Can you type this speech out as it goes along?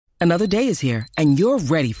Another day is here, and you're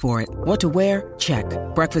ready for it. What to wear? Check.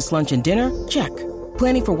 Breakfast, lunch, and dinner? Check.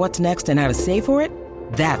 Planning for what's next and how to save for it?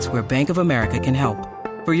 That's where Bank of America can help.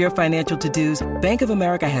 For your financial to-dos, Bank of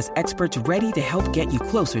America has experts ready to help get you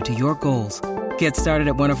closer to your goals. Get started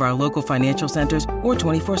at one of our local financial centers or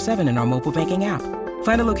 24/7 in our mobile banking app.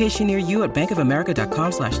 Find a location near you at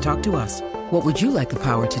bankofamerica.com/talktous. What would you like the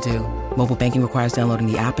power to do? Mobile banking requires downloading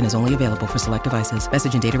the app and is only available for select devices.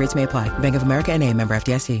 Message and data rates may apply. Bank of America N.A., member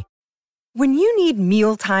FDIC. When you need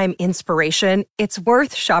mealtime inspiration, it's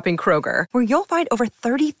worth shopping Kroger, where you'll find over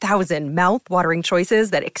 30,000 mouth-watering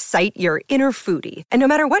choices that excite your inner foodie. And no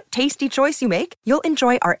matter what tasty choice you make, you'll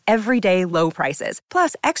enjoy our everyday low prices,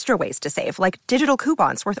 plus extra ways to save, like digital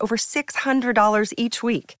coupons worth over $600 each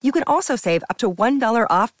week. You can also save up to $1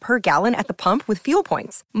 off per gallon at the pump with fuel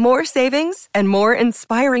points. More savings and more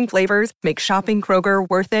inspiring flavors make shopping Kroger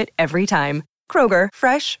worth it every time. Kroger,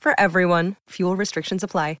 fresh for everyone. Fuel restrictions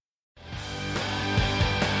apply.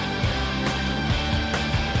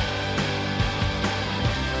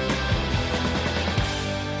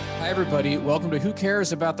 Hi, everybody. Welcome to Who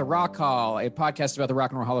Cares About the Rock Hall, a podcast about the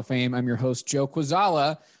Rock and Roll Hall of Fame. I'm your host, Joe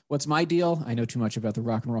Quazala. What's my deal? I know too much about the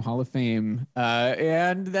Rock and Roll Hall of Fame.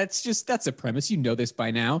 And that's a premise. You know this by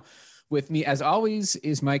now. With me, as always,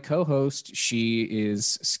 is my co-host. She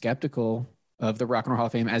is skeptical of the Rock and Roll Hall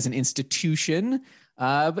of Fame as an institution.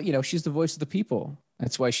 But, you know, she's the voice of the people.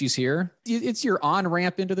 That's why she's here. It's your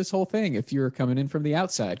on-ramp into this whole thing if you're coming in from the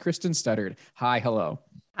outside. Kristen Studdard. Hi, hello.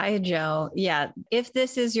 Hi, Joe. Yeah. If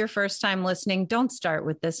this is your first time listening, don't start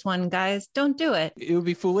with this one, guys. Don't do it. It would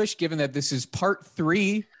be foolish given that this is part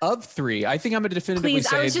 3 of 3. I think I'm going to definitively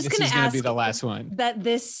say this is going to be the last one.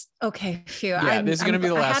 Okay. Phew. Yeah, this is going to be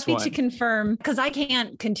the last one. I'm happy to confirm because I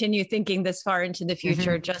can't continue thinking this far into the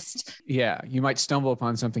future. Yeah, you might stumble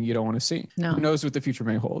upon something you don't want to see. No. Who knows what the future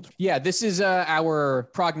may hold? Yeah, this is our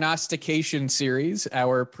prognostication series,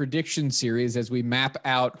 our prediction series as we map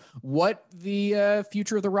out what the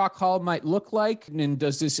future of the Rock Hall might look like. And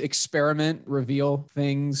does this experiment reveal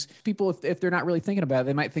things? People, if they're not really thinking about it,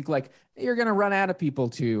 they might think like, you're going to run out of people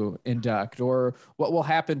to induct, or what will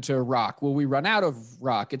happen to rock? Will we run out of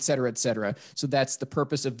rock, et cetera, et cetera? So that's the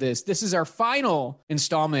purpose of this. This is our final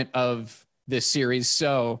installment of this series.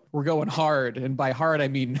 So we're going hard. And by hard, I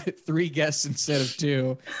mean 3 guests instead of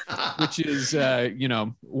 2, which is,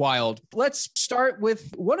 wild. Let's start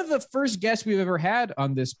with one of the first guests we've ever had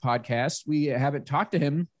on this podcast. We haven't talked to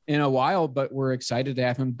him in a while, but we're excited to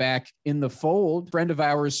have him back in the fold. Friend of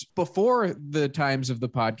ours before the times of the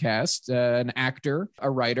podcast, an actor, a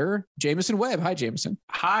writer, Jameson Webb. Hi, Jameson.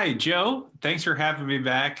 Hi, Joe. Thanks for having me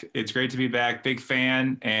back. It's great to be back. Big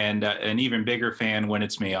fan, and an even bigger fan when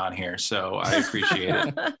it's me on here. So I appreciate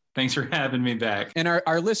it. Thanks for having me back. And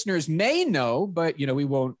our listeners may know, but we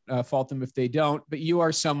won't fault them if they don't, but you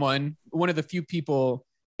are one of the few people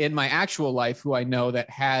in my actual life who I know that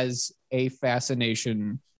has a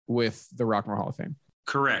fascination with the Rock and Roll Hall of Fame.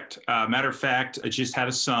 Correct. Matter of fact, I just had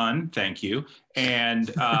a son. Thank you. And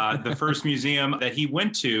the first museum that he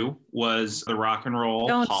went to was the Rock and Roll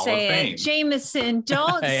Hall of Fame. Jameson,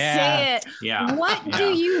 don't say it. Yeah. What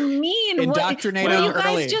do you mean? Indoctrinate were you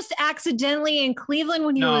early. guys just accidentally in Cleveland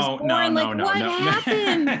when he was born? What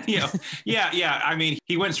happened? Yeah. I mean,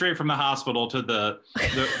 he went straight from the hospital to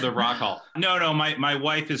the Rock Hall. No. My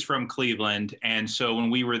wife is from Cleveland, and so when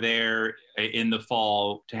we were there in the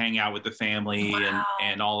fall to hang out with the family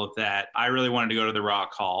and all of that, I really wanted to go to the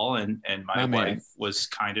Rock Hall, and my wife was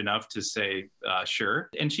kind enough to say sure,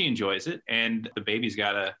 and she enjoys it, and the baby's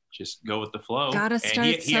gotta just go with the flow. Gotta start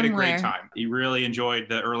and he had a great somewhere. time. He really enjoyed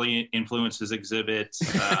the early influences exhibits.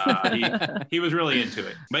 He was really into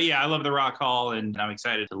it. But yeah, I love the Rock Hall, and I'm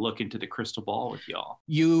excited to look into the crystal ball with y'all.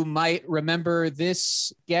 You might remember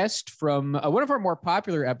this guest from one of our more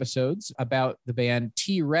popular episodes about the band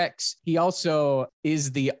T-Rex. He also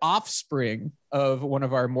is the offspring of one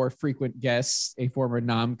of our more frequent guests, a former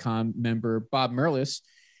NomCom member, Bob Merlis.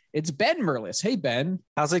 It's Ben Merlis. Hey, Ben.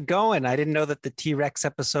 How's it going? I didn't know that the T-Rex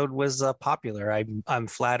episode was popular. I'm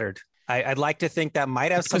flattered. I'd like to think that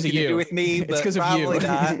might have something to do with me, but it's probably of you.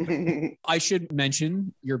 not. I should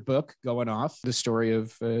mention your book, Going Off, the story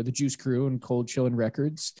of the Juice Crew and Cold Chillin'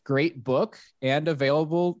 Records. Great book and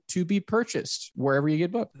available to be purchased wherever you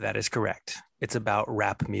get books. That is correct. It's about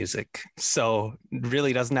rap music. So it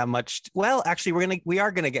really doesn't have much. Well, actually, we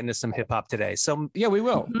are gonna get into some hip hop today. So yeah, we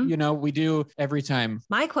will. We do every time.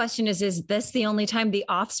 My question is this the only time the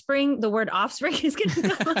word offspring is going to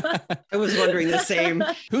go? I was wondering the same.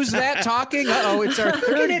 Who's that talking? It's our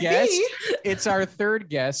third guest. It's our third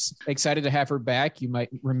guest. Excited to have her back. You might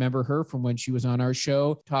remember her from when she was on our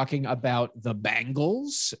show talking about the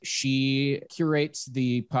Bangles. She curates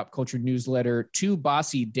the pop culture newsletter Two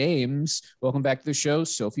Bossy Dames. Welcome back to the show,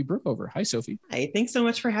 Sophie Brookover. Hi, Sophie. Hi, thanks so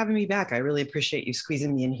much for having me back. I really appreciate you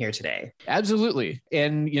squeezing me in here today. Absolutely.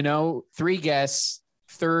 And, 3 guests,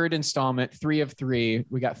 third installment, 3 of 3.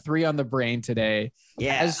 We got 3 on the brain today.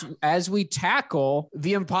 Yeah. As we tackle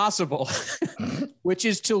the impossible, which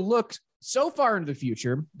is to look so far into the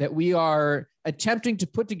future that we are attempting to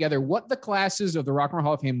put together what the classes of the Rock and Roll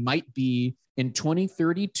Hall of Fame might be in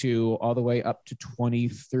 2032 all the way up to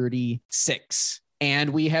 2036. And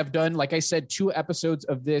we have done, like I said, 2 episodes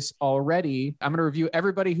of this already. I'm going to review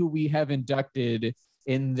everybody who we have inducted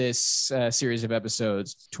in this series of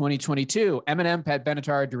episodes. 2022, Eminem, Pat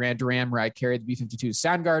Benatar, Duran Duran, Mariah Carey, the B-52s,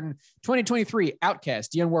 Soundgarden. 2023, Outkast,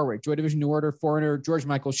 Dionne Warwick, Joy Division, New Order, Foreigner, George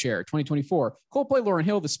Michael, Cher. 2024, Coldplay, Lauryn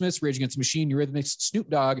Hill, The Smiths, Rage Against the Machine, Eurythmics, Snoop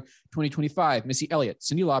Dogg. 2025, Missy Elliott,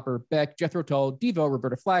 Cyndi Lauper, Beck, Jethro Tull, Devo,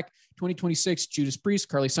 Roberta Flack. 2026, Judas Priest,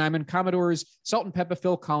 Carly Simon, Commodores, Salt and Peppa,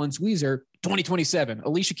 Phil Collins, Weezer. 2027,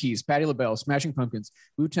 Alicia Keys, Patti LaBelle, Smashing Pumpkins,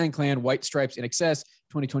 Wu-Tang Clan, White Stripes, INXS.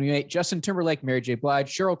 2028, Justin Timberlake, Mary J.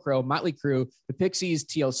 Blige, Sheryl Crow, Motley Crue, The Pixies,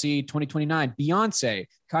 TLC. 2029, Beyonce,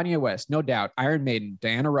 Kanye West, No Doubt, Iron Maiden,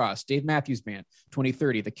 Diana Ross, Dave Matthews Band.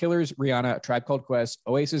 2030, The Killers, Rihanna, A Tribe Called Quest,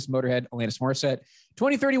 Oasis, Motorhead, Alanis Morissette.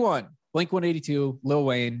 2031, Blink-182, Lil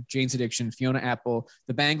Wayne, Jane's Addiction, Fiona Apple,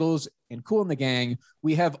 The Bangles, and Kool and the Gang.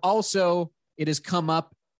 We have also, it has come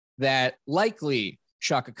up that likely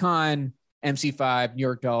Chaka Khan, MC5, New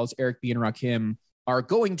York Dolls, Eric B. and Rakim are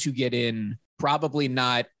going to get in, probably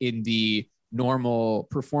not in the normal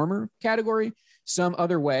performer category, some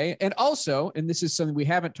other way. And also, and this is something we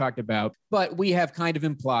haven't talked about, but we have kind of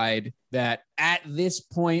implied that at this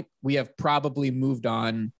point, we have probably moved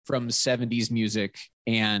on from 70s music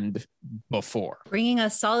and before. Bringing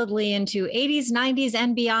us solidly into 80s, 90s,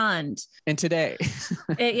 and beyond. And today.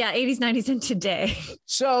 Yeah, 80s, 90s, and today.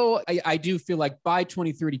 So I do feel like by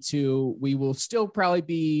 2032, we will still probably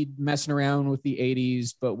be messing around with the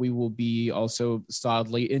 80s, but we will be also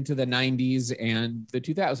solidly into the 90s and the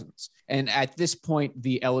 2000s. And at this point,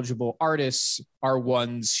 the eligible artists are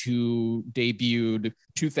ones who debuted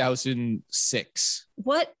 2006.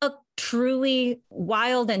 What a truly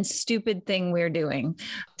wild and stupid thing we're doing.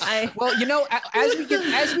 Well, as we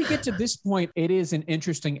get to this point, it is an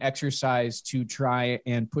interesting exercise to try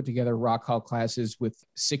and put together Rock Hall classes with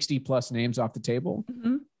 60 plus names off the table,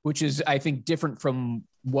 which is, I think, different from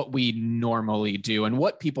what we normally do and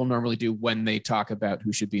what people normally do when they talk about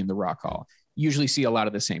who should be in the Rock Hall. Usually see a lot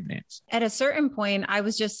of the same names. At a certain point, I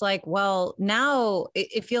was just like, well, now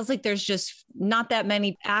it feels like there's just not that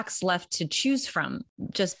many acts left to choose from,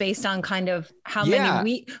 just based on kind of how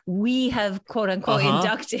many we have quote unquote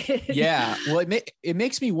inducted. Yeah. Well, it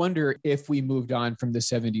makes me wonder if we moved on from the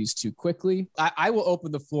 70s too quickly. I will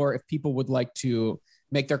open the floor if people would like to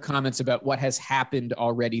make their comments about what has happened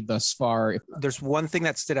already thus far. There's one thing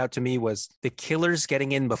that stood out to me was the Killers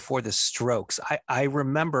getting in before the Strokes. I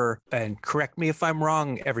remember, and correct me if I'm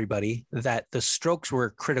wrong, everybody, that the Strokes were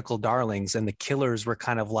critical darlings and the Killers were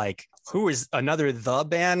kind of like, who is another the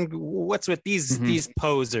band? What's with these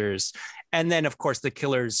posers? And then, of course, the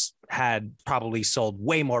Killers had probably sold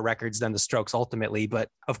way more records than the Strokes ultimately, but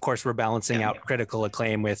of course we're balancing out critical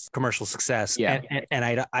acclaim with commercial success. Yeah. And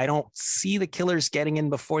I don't see the Killers getting in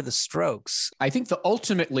before the Strokes. I think the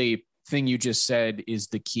ultimately thing you just said is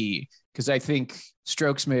the key, because I think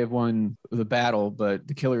Strokes may have won the battle, but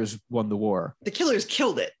the Killers won the war. The Killers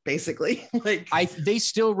killed it, basically. They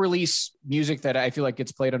still release music that I feel like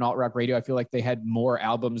gets played on alt rock radio. I feel like they had more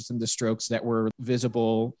albums than the Strokes that were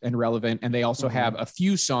visible and relevant. And they also have a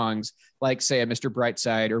few songs like, say, a Mr.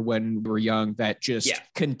 Brightside or When We Were Young that just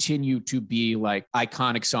continue to be like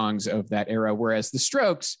iconic songs of that era. Whereas the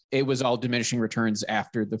Strokes, it was all diminishing returns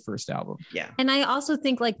after the first album. Yeah. And I also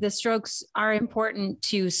think like the Strokes are important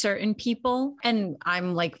to certain people. And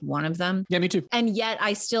I'm like one of them. Yeah, me too. And yet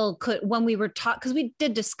I still could, when we were taught, because we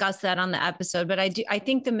did discuss that on the episode, but I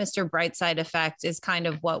think the Mr. Brightside effect is kind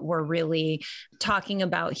of what we're really talking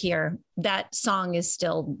about here. That song is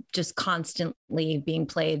still just constantly being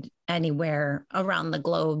played anywhere around the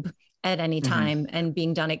globe at any time and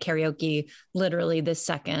being done at karaoke literally this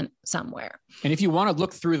second somewhere. And if you want to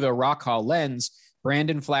look through the Rock Hall lens,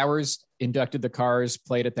 Brandon Flowers inducted the Cars,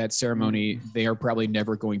 played at that ceremony, they are probably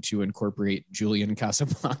never going to incorporate Julian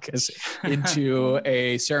Casablancas into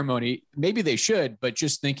a ceremony. Maybe they should, but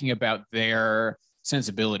just thinking about their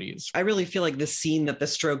sensibilities. I really feel like the scene that the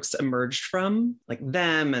Strokes emerged from, like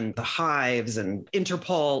them and the Hives and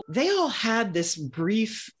Interpol, they all had this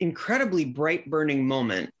brief, incredibly bright burning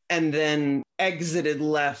moment and then exited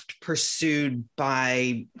left, pursued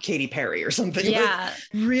by Katy Perry or something. Yeah.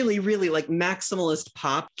 Like, really, really like maximalist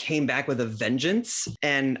pop came back with a vengeance.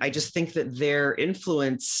 And I just think that their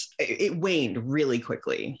influence, it waned really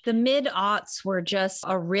quickly. The mid-aughts were just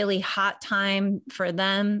a really hot time for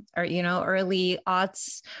them, or, early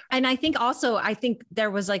aughts. And I think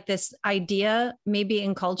there was like this idea maybe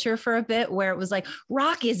in culture for a bit where it was like,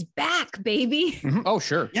 rock is back, baby. Mm-hmm. Oh,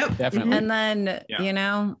 sure. Yep. Definitely. And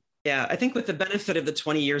then, Yeah, I think with the benefit of the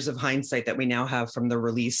 20 years of hindsight that we now have from the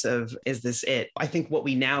release of Is This It? I think what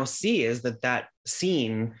we now see is that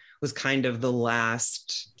scene was kind of the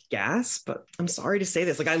last gasp. But I'm sorry to say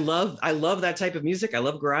this. Like, I love that type of music. I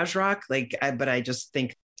love garage rock. But I just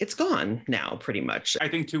think it's gone now, pretty much. I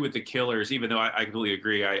think too with the Killers, even though I completely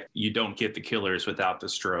agree, you don't get the Killers without the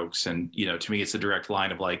Strokes. And, to me, it's a direct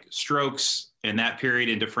line of like Strokes in that period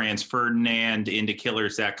into Franz Ferdinand, into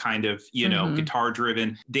Killers, that kind of, guitar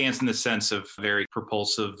driven dance in the sense of very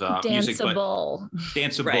propulsive music. Danceable.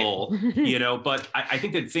 Danceable, but I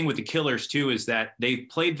think the thing with the Killers too is that they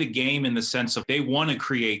played the game in the sense of they want to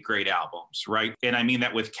create great albums, right? And I mean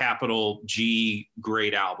that with capital G,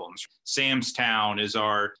 great albums. Sam's Town is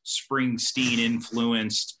our Springsteen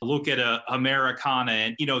influenced look at Americana,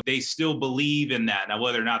 and they still believe in that. Now,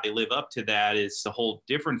 whether or not they live up to that is a whole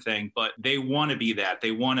different thing, but they want to be that.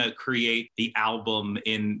 They want to create the album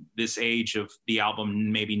in this age of the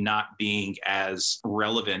album maybe not being as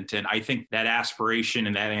relevant. And I think that aspiration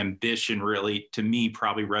and that ambition really, to me,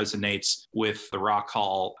 probably resonates with the Rock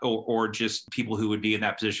Hall or just people who would be in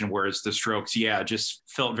that position, whereas the Strokes, just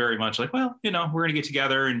felt very much like, well, we're going to get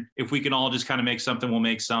together, and if we can all just kind of make something, we'll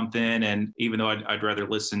make something. And even though I'd rather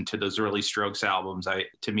listen to those early Strokes albums,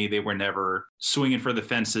 to me, they were never swinging for the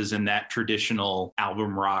fences in that traditional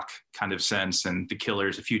album rock kind of sense. And the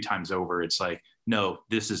Killers, a few times over, it's like, no,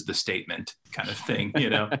 this is the statement kind of thing,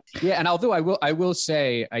 Yeah, and although I will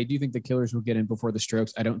say I do think the Killers will get in before the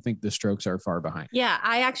Strokes. I don't think the Strokes are far behind. Yeah,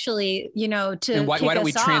 I actually, to why don't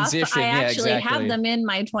we transition? I actually exactly. have them in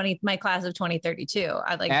my class of 2032.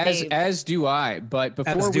 I like as do I. But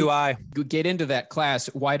before we get into that class,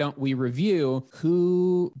 why don't we review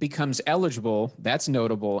who becomes eligible? That's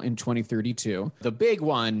notable in 2032. The big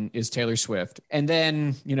one is Taylor Swift, and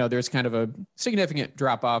then there's kind of a significant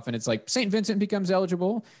drop off, and it's like St. Vincent becomes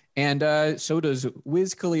eligible, and so does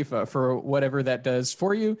Wiz Khalifa, for whatever that does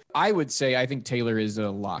for you. I would say I think Taylor is a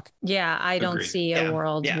lock. Yeah, I don't Agreed. see a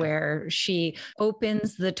world where she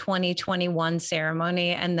opens the 2021 ceremony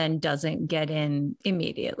and then doesn't get in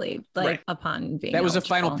immediately, upon being That was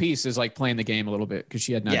eligible. a final piece, is like playing the game a little bit, because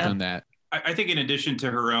she had not done that. I think in addition to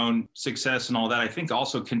her own success and all that, I think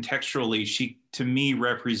also contextually, she, to me,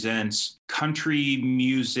 represents country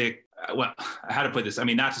music. Well, how to put this? I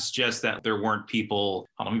mean, not to suggest that there weren't people.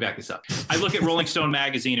 Let me back this up. I look at Rolling Stone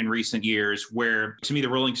magazine in recent years, where to me, the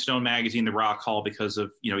Rolling Stone magazine, the Rock Hall, because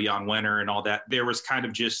of, Jan Wenner and all that, there was kind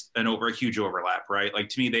of just a huge overlap, right? Like,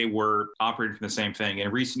 to me, they were operating from the same thing. In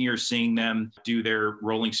recent years, seeing them do their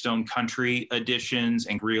Rolling Stone country editions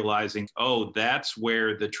and realizing, oh, that's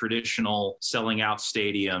where the traditional selling out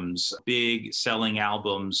stadiums, big selling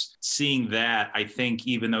albums, seeing that, I think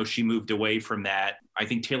even though she moved away from that, I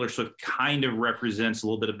think Taylor Swift kind of represents a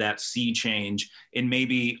little bit of that sea change, and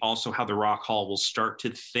maybe also how the Rock Hall will start to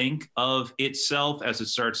think of itself as it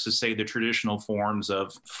starts to say the traditional forms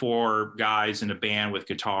of four guys in a band with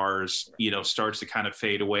guitars, starts to kind of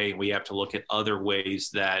fade away. We have to look at other ways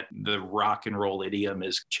that the rock and roll idiom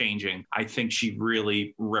is changing. I think she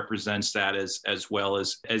really represents that as well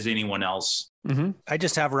as anyone else. Mm-hmm. I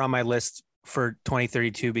just have her on my list for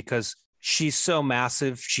 2032 because she's so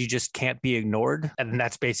massive, she just can't be ignored. And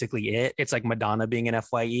that's basically it. It's like Madonna being an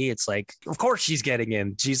FYE. It's like, of course she's getting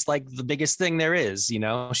in. She's like the biggest thing there is,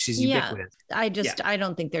 she's ubiquitous. I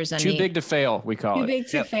don't think there's any. Too big to fail, we call it. Too big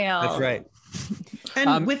to fail. That's right.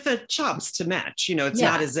 And with the chops to match, it's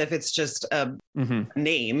not as if it's just a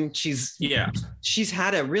name. She's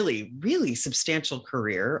had a really, really substantial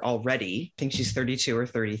career already. I think she's 32 or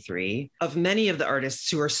 33. Of many of the artists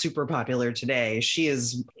who are super popular today, she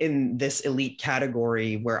is in this elite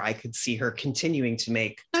category where I could see her continuing to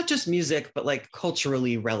make not just music, but like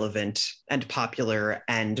culturally relevant and popular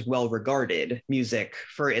and well-regarded music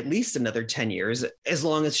for at least another 10 years, as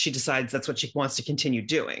long as she decides that's what she wants to continue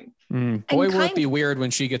doing. Boy, boy, will it be weird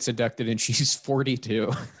when she gets inducted and she's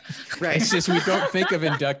 42. Right. It's just, we don't think of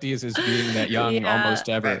inductees as being that young almost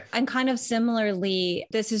ever. And kind of similarly,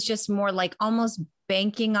 this is just more like almost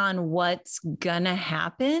banking on what's gonna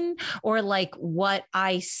happen, or like what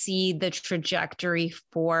I see the trajectory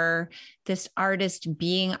for this artist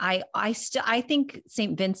being. I think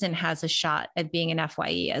St. Vincent has a shot at being an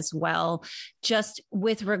FYE as well, just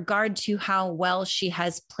with regard to how well she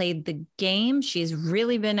has played the game. She's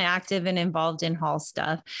really been active and involved in hall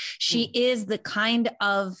stuff. She is the kind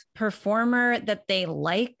of performer that they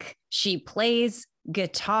like. She plays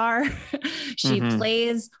guitar, she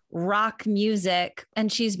plays rock music,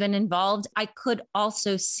 and she's been involved. I could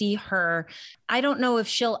also see her, I don't know if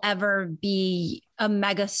she'll ever be a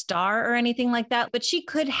mega star or anything like that, but she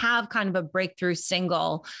could have kind of a breakthrough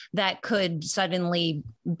single that could suddenly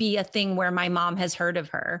be a thing where my mom has heard of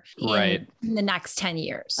her in the next 10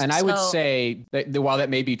 years. And I would say that while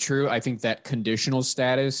that may be true, I think that conditional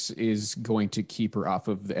status is going to keep her off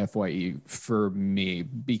of the FYE for me,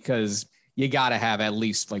 because you got to have at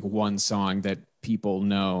least like one song that people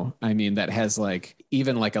know. I mean, that has like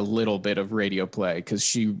even like a little bit of radio play, because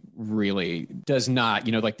she really does not,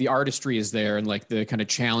 like the artistry is there, and like the kind of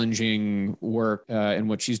challenging work and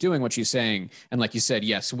what she's doing, what she's saying. And like you said,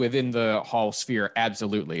 yes, within the hall sphere,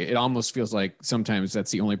 absolutely. It almost feels like sometimes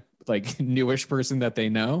that's the only like newish person that they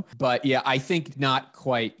know. But yeah, I think not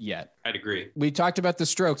quite yet. I'd agree. We talked about the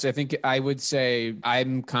Strokes. I think I would say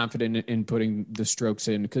I'm confident in putting the Strokes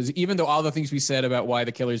in, because even though all the things we said about why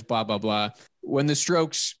the Killers, blah, blah, blah, when the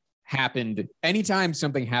Strokes happened, anytime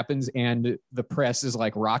something happens and the press is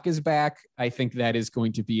like, rock is back, I think that is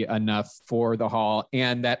going to be enough for the hall.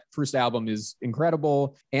 And that first album is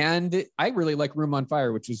incredible. And I really like Room on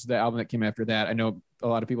Fire, which is the album that came after that. I know a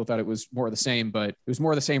lot of people thought it was more of the same, but it was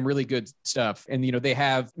more of the same, really good stuff. And, they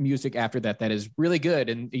have music after that is really good.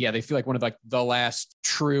 And yeah, they feel like one of like the last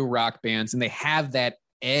true rock bands. And they have that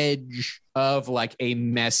edge of like a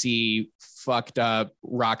messy, fucked up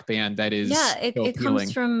rock band that is it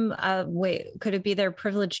comes from could it be their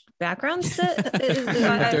privileged backgrounds? They're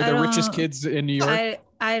the richest kids in New York.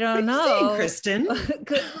 I don't know, Kristen.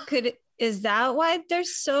 could is that why they're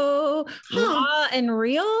so raw and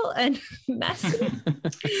real and messy?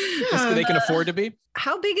 They can afford to be.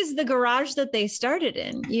 How big is the garage that they started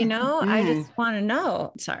in? I just want to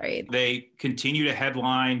know. Sorry. They continue to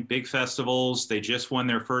headline big festivals. They just won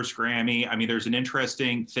their first Grammy. I mean, there's an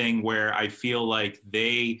interesting thing where I feel like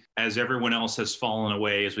they, as everyone else has fallen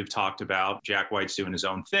away, as we've talked about, Jack White's doing his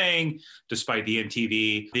own thing, despite the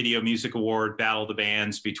MTV Video Music Award battle of the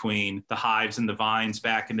bands between the Hives and the Vines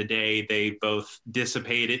back in the day. They both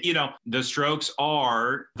dissipated. The Strokes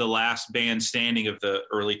are the last band standing of the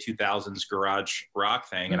early 2000s garage rock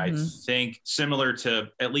thing. And I think similar to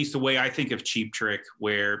at least the way I think of Cheap Trick,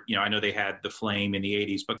 where, I know they had The Flame in the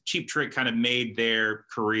 80s, but Cheap Trick kind of made their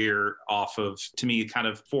career off of, to me, kind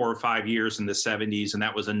of 4 or 5 years in the 70s. And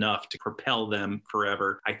that was enough to propel them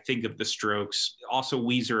forever. I think of the Strokes, also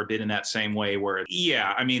Weezer a bit in that same way where,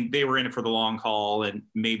 they were in it for the long haul, and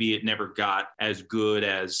maybe it never got as good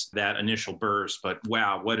as that initial burst, but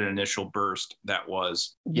wow, what an initial burst that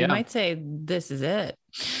was. You might say this is it.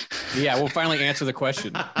 Yeah, we'll finally answer the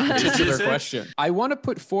question. Titular question. I want to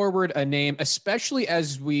put forward a name, especially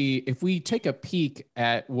if we take a peek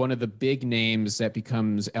at one of the big names that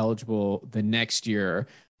becomes eligible the next year.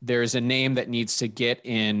 There's a name that needs to get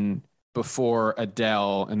in before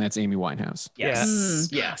Adele, and that's Amy Winehouse. Yes.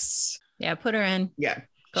 Yes. Yeah, put her in. Yeah.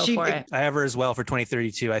 Go for it. I have her as well for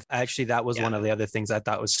 2032. Actually, that was one of the other things I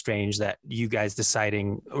thought was strange, that you guys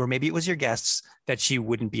deciding, or maybe it was your guests, that she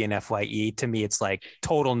wouldn't be an FYE. To me, it's like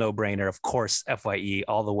total no brainer. Of course, FYE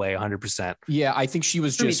all the way, 100%. Yeah, I think she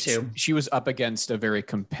was she was up against a very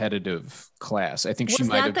competitive class. I think she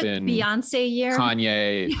might have been Beyonce year,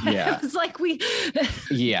 Kanye. Yeah, it was like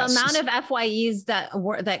the amount of FYEs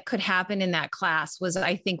that could happen in that class was,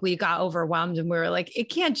 I think we got overwhelmed and we were like, it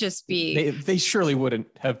can't just be. They surely wouldn't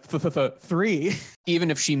have 3.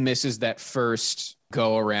 Even if she misses that first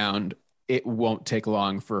go around, it won't take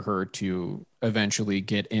long for her to eventually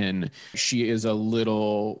get in. She is a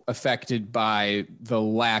little affected by the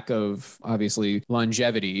lack of, obviously,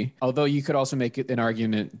 longevity. Although you could also make an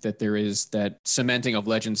argument that there is that cementing of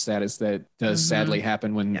legend status that does sadly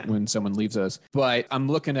happen when someone leaves us. But I'm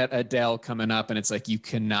looking at Adele coming up, and it's like you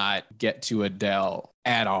cannot get to Adele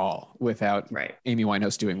at all without Amy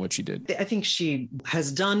Winehouse doing what she did. I think she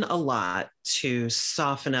has done a lot to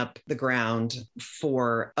soften up the ground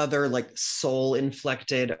for other like soul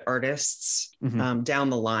inflected artists down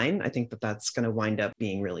the line. I think that's going to wind up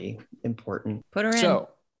being really important. Put her in. So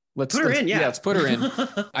Let's put her in. Yeah, let's put her in.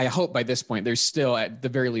 I hope by this point there's still at the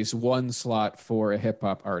very least one slot for a hip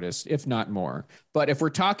hop artist, if not more. But if we're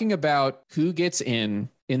talking about who gets in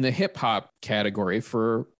the hip hop category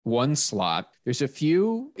for one slot, there's a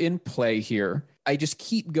few in play here. I just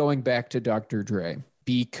keep going back to Dr. Dre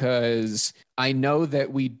because I know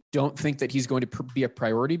that we don't think that he's going to be a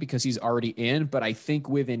priority because he's already in, but I think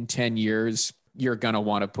within 10 years, you're going to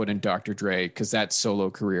want to put in Dr. Dre because that solo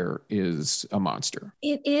career is a monster.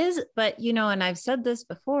 It is, but and I've said this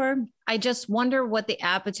before, I just wonder what the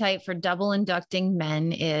appetite for double inducting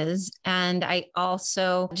men is. And I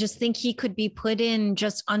also just think he could be put in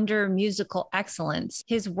just under musical excellence.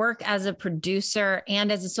 His work as a producer and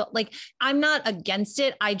as I'm not against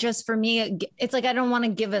it. For me, it's like, I don't want to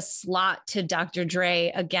give a slot to Dr.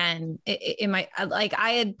 Dre again. I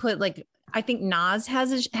had put I think Nas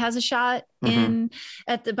has a shot in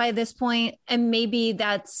by this point, and maybe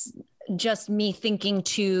that's just me thinking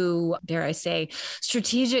too, dare I say,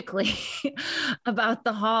 strategically about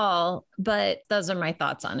the Hall. But those are my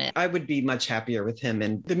thoughts on it. I would be much happier with him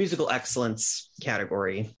in the musical excellence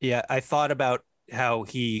category. Yeah, I thought about how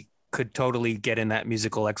he could totally get in that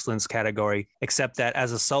musical excellence category, except that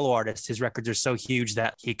as a solo artist, his records are so huge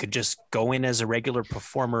that he could just go in as a regular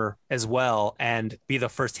performer as well and be the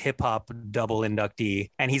first hip hop double inductee.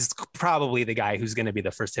 And he's probably the guy who's going to be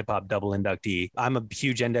the first hip hop double inductee. I'm a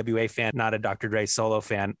huge NWA fan, not a Dr. Dre solo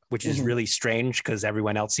fan, which is really strange because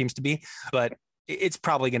everyone else seems to be, but it's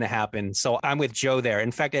probably going to happen. So I'm with Joe there.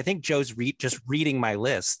 In fact, I think Joe's just reading my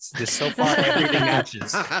list. Just so far, everything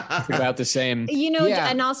matches. It's about the same.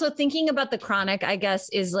 And also thinking about the Chronic, I guess,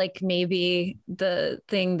 is maybe the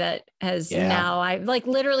thing that has now I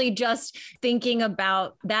literally just thinking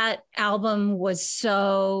about that album was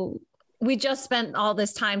so. We just spent all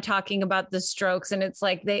this time talking about the Strokes, and it's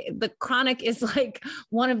the Chronic is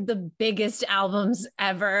one of the biggest albums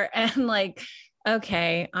ever. And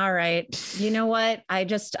okay, all right. You know what? I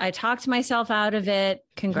talked myself out of it.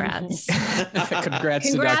 Congrats.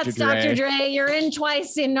 Congrats to Dr. Dre. You're in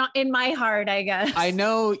twice in my heart, I guess. I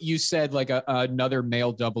know you said another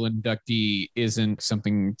male double inductee isn't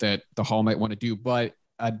something that the Hall might want to do, but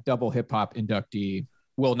a double hip hop inductee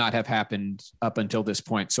will not have happened up until this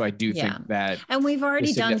point. So I do think that. And we've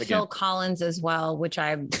already done Phil Collins as well, which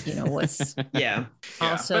I, was.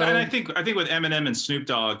 Also. But, and I think with Eminem and Snoop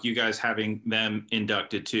Dogg, you guys having them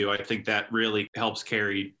inducted too, I think that really helps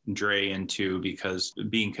carry Dre into because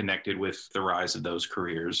being connected with the rise of those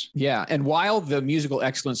careers. Yeah. And while the musical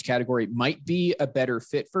excellence category might be a better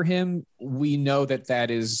fit for him, we know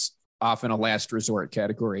that is often a last resort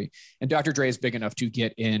category. And Dr. Dre is big enough to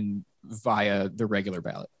get in via the regular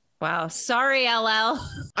ballot. Wow. Sorry, LL.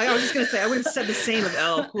 I was just going to say, I would have said the same of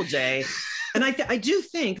LL Cool J. And I do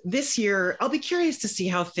think this year, I'll be curious to see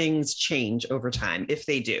how things change over time, if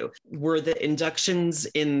they do. Were the inductions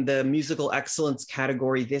in the musical excellence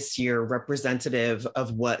category this year representative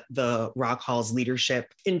of what the Rock Hall's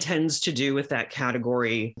leadership intends to do with that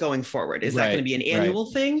category going forward? Is that going to be an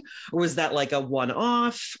annual thing? Or was that a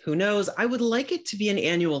one-off? Who knows? I would like it to be an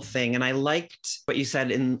annual thing. And I liked what you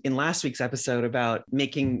said in last week's episode about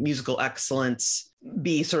making musical excellence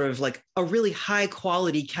be sort of a really high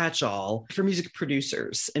quality catch-all for music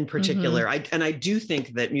producers in particular. I do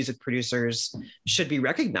think that music producers should be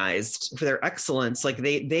recognized for their excellence.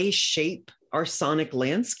 They shape our sonic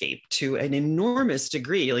landscape to an enormous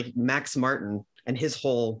degree, Max Martin and his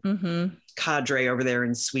whole cadre over there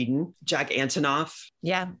in Sweden, Jack Antonoff.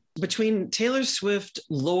 Yeah. Between Taylor Swift,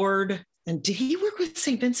 Lorde, and did he work with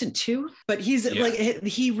St. Vincent too? But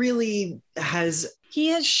he really has. He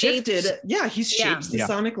has shifted. He's shaped the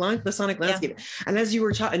sonic landscape. And as you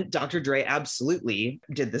were talking, Dr. Dre absolutely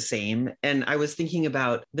did the same. And I was thinking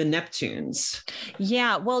about the Neptunes.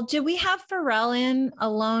 Yeah. Well, do we have Pharrell in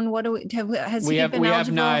alone? What do we have? We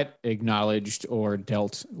have not acknowledged or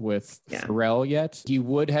dealt with Pharrell yet. He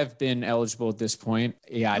would have been eligible at this point.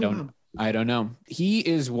 Yeah, I don't know. He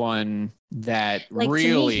is one that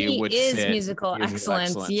really would fit musical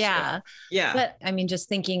excellence. Yeah. But I mean, just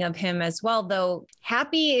thinking of him as well, though,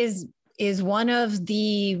 Happy is one of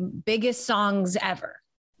the biggest songs ever.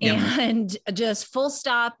 And just full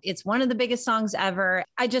stop. It's one of the biggest songs ever.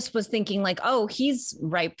 I just was thinking he's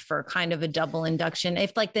ripe for kind of a double induction.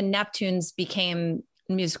 If the Neptunes became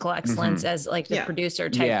musical excellence as the producer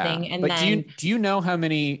type thing. And but do you know how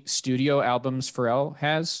many studio albums Pharrell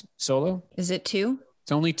has solo? Is it 2?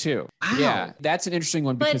 It's only 2. Wow. Yeah, that's an interesting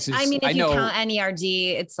one because if you count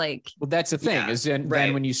NERD, it's well, that's the thing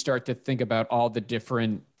then when you start to think about all the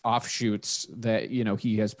different offshoots that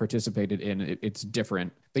he has participated in, it's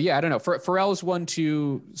different. But yeah, I don't know. Pharrell's one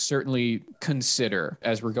to certainly consider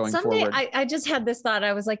as we're going forward. I just had this thought.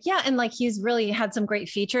 I was like, yeah. And like, he's really had some great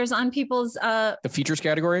features on people's, the features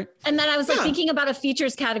category. And then I was like thinking about a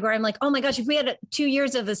features category. I'm like, oh my gosh, if we had 2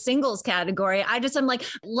 years of a singles category, I'm like,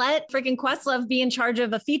 let freaking Questlove be in charge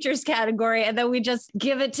of a features category. And then we just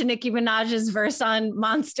give it to Nicki Minaj's verse on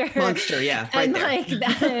Monster. Yeah. Right and there. Like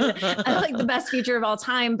that, I like the best feature of all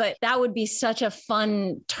time, but that would be such a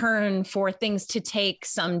fun turn for things to take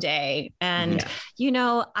someday. And,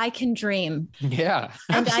 I can dream. Yeah.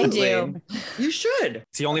 And absolutely. I do. You should.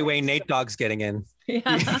 It's the only way Nate Dogg's getting in.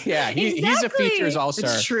 Yeah, he's a features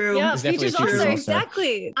all-star. It's true. Yeah, he's features all-star.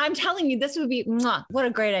 Exactly. I'm telling you, this would be what a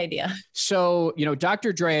great idea. So,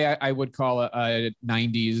 Dr. Dre, I would call a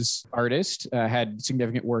 90s artist, had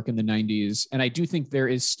significant work in the 90s. And I do think there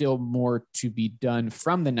is still more to be done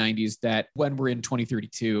from the 90s that when we're in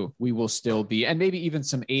 2032, we will still be, and maybe even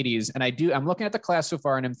some 80s. And I'm looking at the class so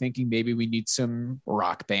far and I'm thinking maybe we need some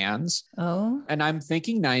rock bands. Oh. And I'm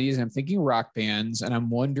thinking 90s, I'm thinking rock bands. And I'm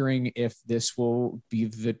wondering if this will be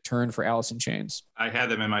the turn for Alice in Chains. I had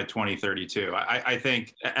them in my 2032. I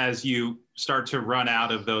think as you start to run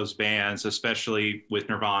out of those bands, especially with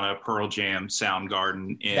Nirvana, Pearl Jam,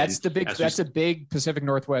 Soundgarden. That's a big Pacific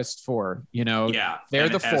Northwest four, Yeah. They're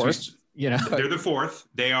the fourth. They're the fourth.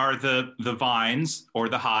 They are the Vines or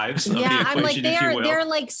the Hives of the equation, I'm like, they're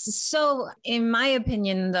like, so in my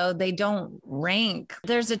opinion, though, they don't rank.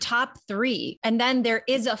 There's a top three, and then there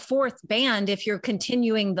is a fourth band if you're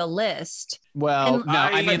continuing the list. Well,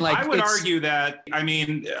 I would argue that,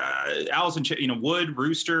 Alice in Chains, Wood,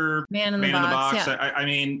 Rooster, Man in the Box.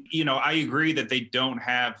 Yeah. I agree that they don't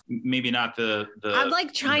have, maybe not the I'm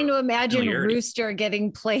like trying to imagine Rooster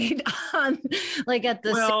getting played on, like at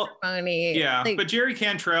the ceremony. Yeah, but Jerry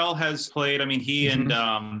Cantrell has played. He and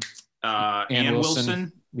Ann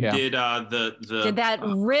Wilson. Yeah. Did did that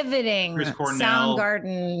riveting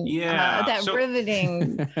Soundgarden? Yeah, that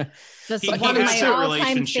riveting. Just one of my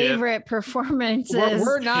all-time favorite performances.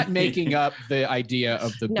 We're not making up the idea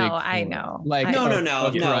of the big four. I know. Like no.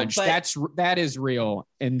 Grunge. That is real,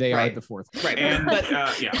 and they are the fourth. Right. And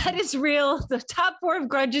that is real. The top four of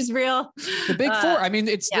Grunge is real. The big four.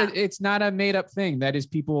 It's not a made up thing. That is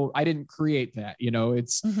people. I didn't create that.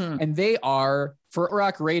 It's and they are. For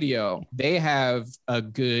rock radio, they have a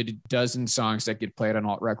good dozen songs that get played on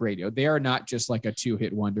alt rock radio. They are not just like a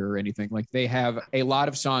 2-hit wonder or anything. Like they have a lot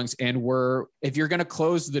of songs, and if you're going to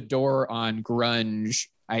close the door on grunge,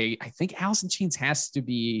 I think Alice in Chains has to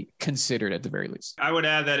be considered at the very least. I would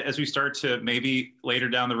add that as we start to maybe later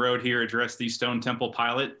down the road here address the Stone Temple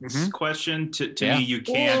Pilots question, to me, you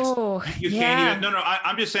can't even,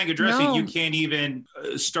 I'm just saying addressing, you can't even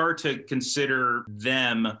start to consider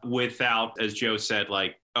them without, as Joe said,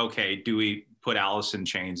 like, okay, do we put Alice in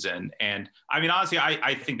Chains in? And honestly,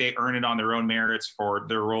 I think they earn it on their own merits for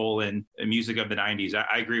their role in music of the 90s.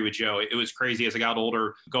 I agree with Joe. It was crazy as I got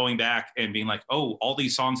older, going back and being like, oh, all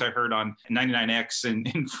these songs I heard on 99X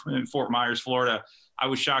in Fort Myers, Florida. I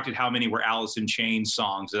was shocked at how many were Alice in Chains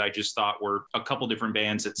songs that I just thought were a couple different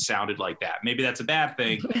bands that sounded like that. Maybe that's a bad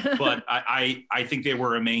thing, but I think they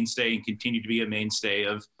were a mainstay and continue to be a mainstay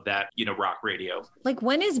of that, rock radio. Like,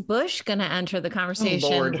 when is Bush going to enter the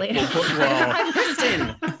conversation? Oh, Lord. Later?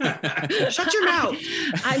 Kristen, shut your mouth.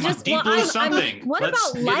 What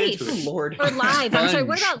about Life? Oh, Lord. Or Live? I'm sorry.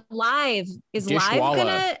 What about Live? Is Dishwalla. Live going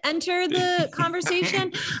to enter the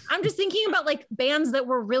conversation? I'm just thinking about like bands that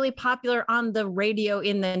were really popular on the radio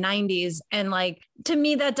in the 90s. And like, to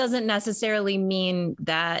me, that doesn't necessarily mean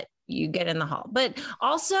that you get in the hall. But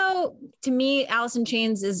also, to me, Alice in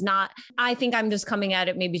Chains is not, I think I'm just coming at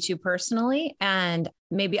it maybe too personally, and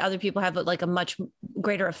maybe other people have like a much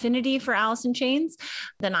greater affinity for Alice in Chains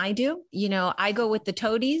than I do. I go with the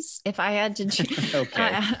Toadies if I had to.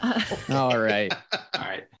 Okay. All right.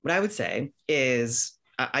 What I would say is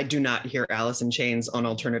I do not hear Alice in Chains on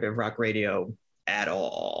alternative rock radio at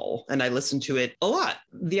all. And I listen to it a lot.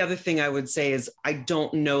 The other thing I would say is I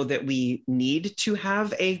don't know that we need to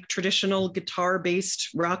have a traditional guitar-based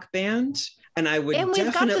rock band. And I would definitely... And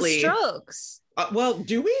we've got the Strokes. Well,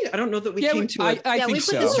 do we? I don't know that we came to I think we put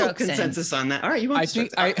so. the Strokes consensus on that. All right, you want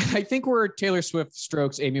I think we're Taylor Swift,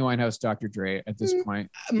 Strokes, Amy Winehouse, Dr. Dre at this point.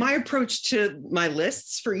 My approach to my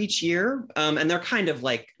lists for each year, and they're kind of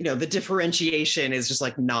like, the differentiation is just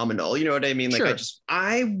like nominal. You know what I mean? Like, sure.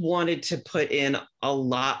 I wanted to put in a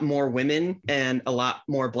lot more women and a lot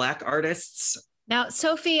more Black artists. Now,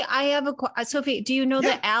 Sophie, I have Sophie, do you know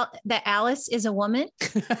that Alice is a woman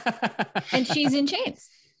and she's in chains?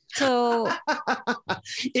 So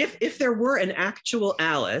if there were an actual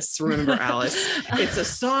Alice, remember Alice, it's a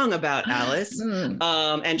song about Alice,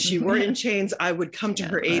 and she were in chains, I would come to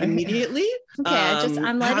her aid immediately. Okay,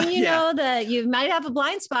 I'm letting you know that you might have a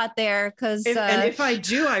blind spot there, because and if I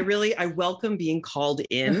do, I welcome being called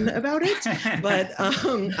in about it, but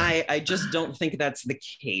I just don't think that's the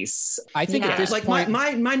case. I think at this like point,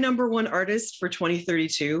 my number one artist for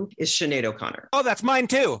 2032 is Sinead O'Connor. Oh, that's mine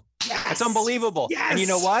too. Yes. That's unbelievable. Yes. And you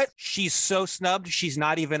know what? She's so snubbed. She's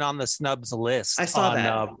not even on the snubs list. I saw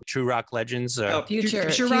that. True Rock Legends.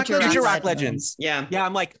 Future Rock Legends. Yeah. Yeah.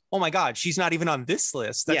 I'm like, oh my God, she's not even on this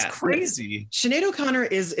list. That's crazy. Sinead O'Connor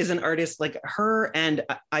is an artist like her, and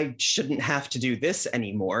I shouldn't have to do this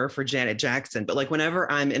anymore for Janet Jackson. But like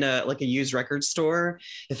whenever I'm in a used record store,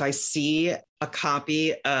 if I see a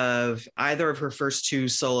copy of either of her first two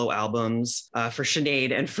solo albums for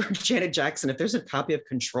Sinead and for Janet Jackson, if there's a copy of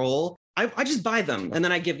Control, I just buy them and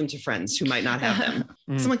then I give them to friends who might not have them.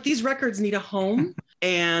 So I'm like, these records need a home,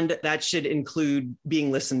 and that should include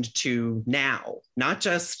being listened to now, not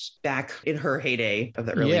just back in her heyday of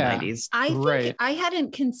the early 90s. I think I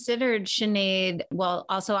hadn't considered Sinead. Well,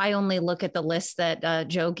 also I only look at the list that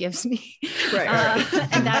Joe gives me. Right.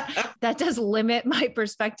 And that does limit my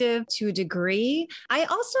perspective to a degree. I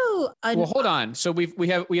also well, hold on. So we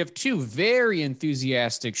have two very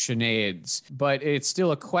enthusiastic Sineads, but it's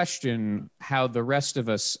still a question how the rest of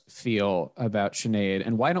us feel about Sinead,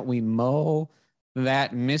 and why don't we mull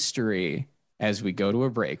that mystery as we go to a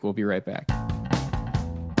break. We'll be right back.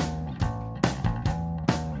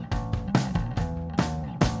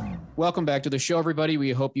 Welcome back to the show, everybody.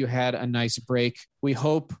 We hope you had a nice break. We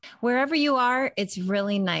hope wherever you are, it's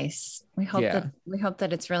really nice. We hope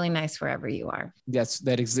that it's really nice wherever you are. Yes,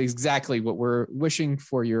 that is exactly what we're wishing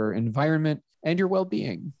for your environment and your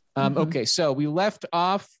well-being. Okay, so we left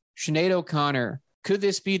off Sinead O'Connor. Could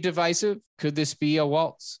this be divisive? Could this be a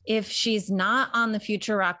waltz? If she's not on the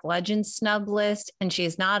Future Rock Legends snub list, and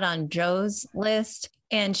she's not on Joe's list,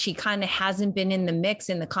 and she kind of hasn't been in the mix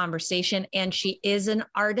in the conversation, and she is an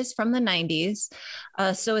artist from the 90s,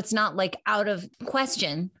 so it's not like out of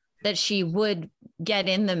question that she would get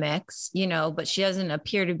in the mix, but she doesn't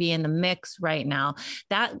appear to be in the mix right now.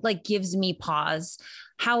 That like gives me pause.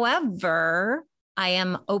 However, I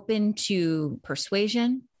am open to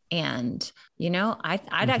persuasion. And, I'd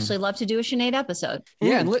actually love to do a Sinead episode.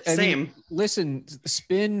 Yeah. And listen,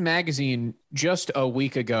 Spin Magazine just a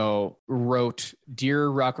week ago wrote Dear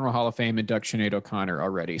Rock and Roll Hall of Fame induct Sinead O'Connor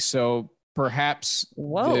already. So perhaps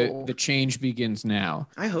the change begins now.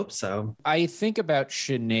 I hope so. I think about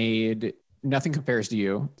Sinead. Nothing Compares to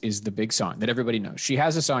You is the big song that everybody knows. She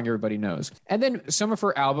has a song everybody knows. And then some of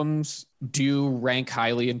her albums do rank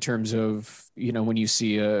highly in terms of, when you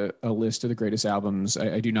see a list of the greatest albums.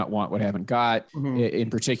 I Do Not Want What I Haven't Got in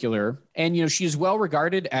particular. And, she's well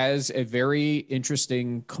regarded as a very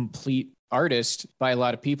interesting, complete artist by a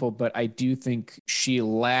lot of people. But I do think she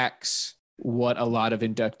lacks what a lot of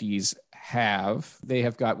inductees have. They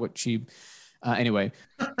have got what she... anyway,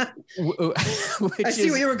 I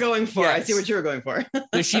see what you were going for. Yes. I see what you were going for.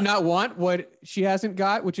 Does she not want what she hasn't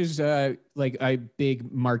got, which is like a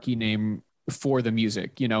big marquee name for the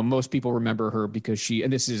music? Most people remember her because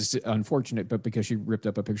and this is unfortunate, but because she ripped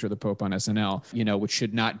up a picture of the Pope on SNL, which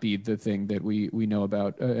should not be the thing that we know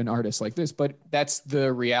about an artist like this. But that's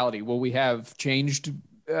the reality. Will we have changed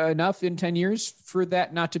enough in 10 years for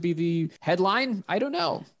that not to be the headline? I don't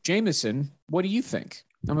know. Jameson, what do you think?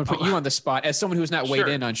 I'm going to put you on the spot as someone who's not weighed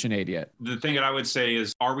in on Sinead yet. The thing that I would say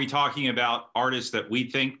is, are we talking about artists that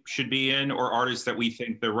we think should be in, or artists that we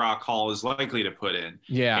think the Rock Hall is likely to put in?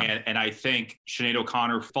 Yeah. And I think Sinead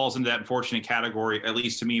O'Connor falls into that unfortunate category, at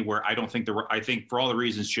least to me, where I think for all the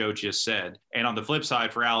reasons Joe just said. And on the flip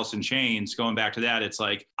side, for Alice in Chains, going back to that, it's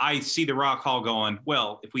like, I see the Rock Hall going,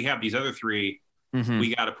 well, if we have these other three,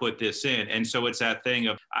 we got to put this in. And so it's that thing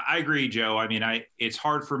of, I agree, Joe. I mean, it's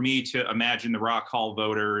hard for me to imagine the Rock Hall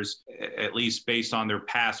voters, at least based on their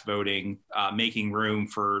past voting, making room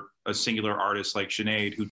for a singular artist like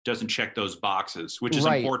Sinead who doesn't check those boxes, which is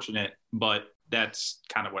unfortunate, but that's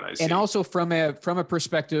kind of what I see. And also from a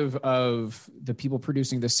perspective of the people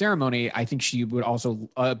producing the ceremony, I think she would also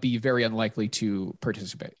be very unlikely to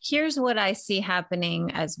participate. Here's what I see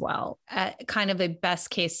happening as well. Kind of a best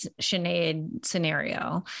case Sinead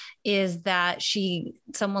scenario is that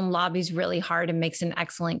someone lobbies really hard and makes an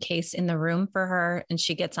excellent case in the room for her, and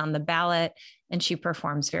she gets on the ballot and she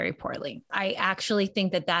performs very poorly. I actually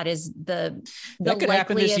think that is the could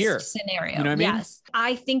happen this year scenario. You know what I mean? Yes.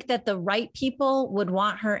 I think that the right people would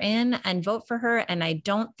want her in and vote for her. And I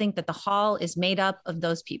don't think that the hall is made up of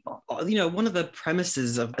those people. one of the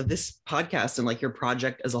premises of this podcast and like your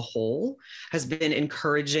project as a whole has been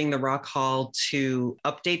encouraging the Rock Hall to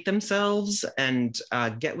update themselves and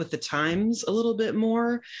get with the times a little bit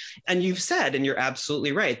more. And you've said, and you're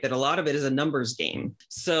absolutely right, that a lot of it is a numbers game.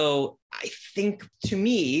 So I think, to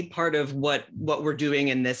me, part of what we're doing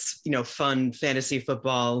in this, fun fantasy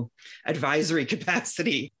football advisory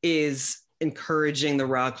capacity is encouraging the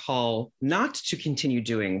Rock Hall not to continue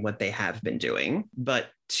doing what they have been doing, but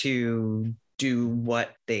to do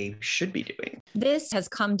what they should be doing. This has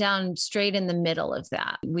come down straight in the middle of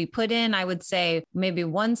that. We put in, I would say, maybe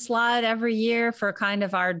one slot every year for kind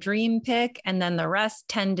of our dream pick. And then the rest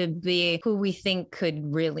tend to be who we think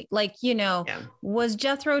could really, was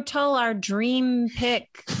Jethro Tull our dream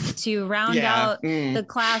pick to round out the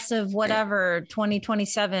class of whatever,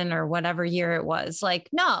 2027 or whatever year it was? Like,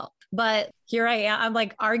 no. But here I am, I'm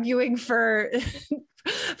like arguing for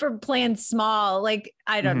playing small. Like,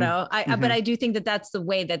 I don't know. But I do think that that's the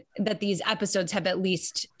way that these episodes have at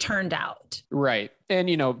least turned out. Right. And,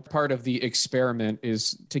 part of the experiment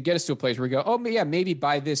is to get us to a place where we go, oh, yeah, maybe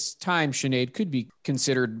by this time, Sinead could be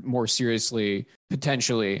considered more seriously,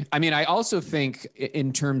 potentially. I mean, I also think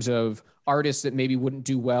in terms of artists that maybe wouldn't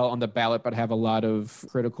do well on the ballot but have a lot of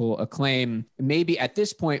critical acclaim, maybe at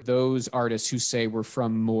this point those artists who say we're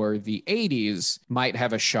from more the 80s might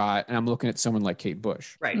have a shot. And I'm looking at someone like Kate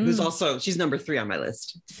Bush, right, who's also, she's number 3 on my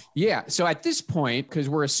list. Yeah, so at this point, because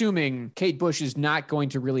we're assuming Kate Bush is not going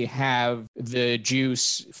to really have the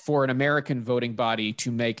juice for an American voting body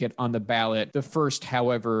to make it on the ballot the first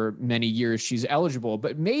however many years she's eligible,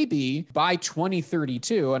 but maybe by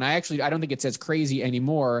 2032, and I don't think it's as crazy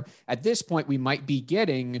anymore, at this point, we might be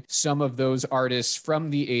getting some of those artists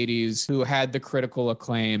from the 80s who had the critical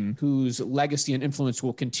acclaim, whose legacy and influence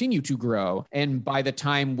will continue to grow. And by the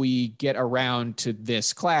time we get around to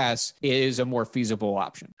this class, it is a more feasible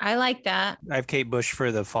option. I like that. I have Kate Bush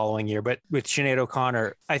for the following year, but with Sinead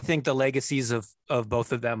O'Connor, I think the legacies of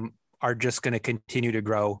both of them are just going to continue to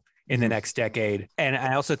grow in the next decade. And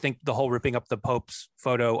I also think the whole ripping up the Pope's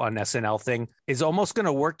photo on SNL thing is almost going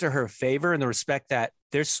to work to her favor in the respect that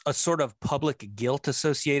there's a sort of public guilt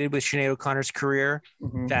associated with Sinead O'Connor's career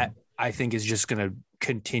that I think is just going to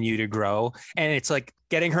continue to grow. And it's like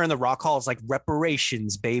getting her in the Rock Hall is like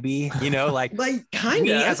reparations, baby. Like kind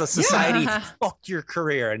of as a society, fucked your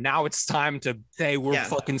career. And now it's time to say, we're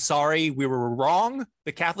fucking sorry. We were wrong.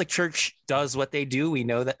 The Catholic Church does what they do. We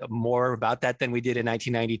know that more about that than we did in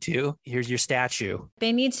 1992. Here's your statue.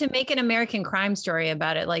 They need to make an American Crime Story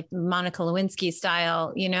about it, like Monica Lewinsky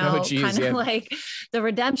style, like the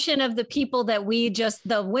redemption of the people that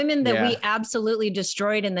the women that we absolutely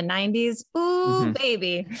destroyed in the 90s. Ooh,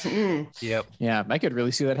 baby. Yep. Yeah, I could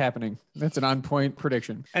really see that happening. That's an on-point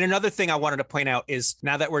prediction. And another thing I wanted to point out is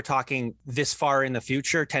now that we're talking this far in the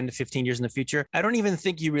future, 10 to 15 years in the future, I don't even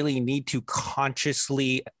think you really need to consciously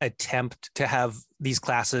attempt to have these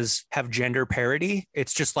classes have gender parity.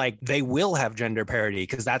 It's just like they will have gender parity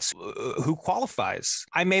because that's who qualifies.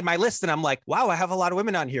 I made my list and I'm like, wow, I have a lot of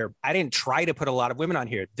women on here. I didn't try to put a lot of women on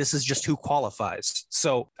here. This is just who qualifies.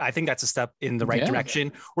 So I think that's a step in the right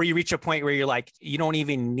direction where you reach a point where you're like, you don't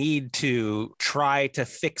even need to try to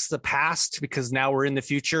fix the past because now we're in the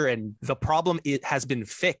future and the problem has been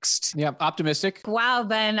fixed. Yeah, optimistic. Wow,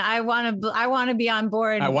 Ben, I want to be on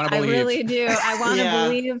board. I want to believe. I really do. I want to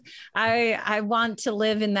believe. I want to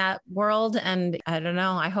live in that world, and I don't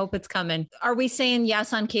know. I hope it's coming. Are we saying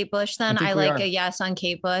yes on Kate Bush then? I like a yes on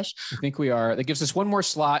Kate Bush. I think we are. That gives us one more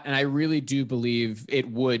slot, and I really do believe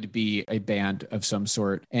it would be a band of some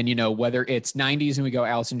sort. And whether it's 90s and we go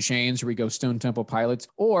Alice in Chains or we go Stone Temple Pilots,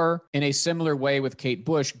 or in a similar way with Kate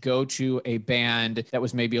Bush, go to a band that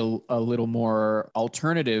was maybe a little more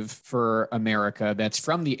alternative for America that's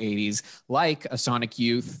from the 80s, like a Sonic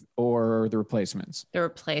Youth or the Replacements. The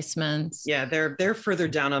Replacements. Yeah, they're further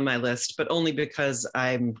down on my list, but only because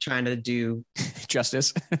I'm trying to do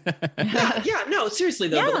justice. No, seriously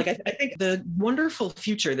though. But I think the wonderful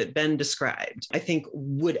future that Ben described, I think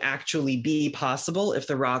would actually be possible if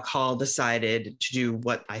the Rock Hall decided to do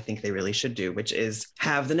what I think they really should do, which is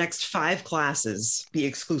have the next 5 classes be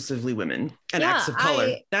exclusively women and acts of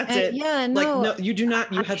color. That's it. Yeah, no. Like, no, you do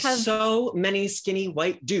not. You have so many skinny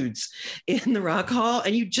white dudes in the Rock Hall,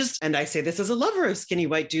 and and I say this as a lover of skinny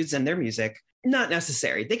white dudes and their music. not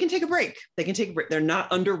necessary. They can take a break. They're not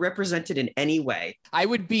underrepresented in any way. I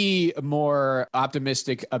would be more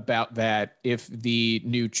optimistic about that if the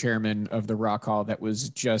new chairman of the Rock Hall that was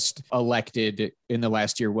just elected in the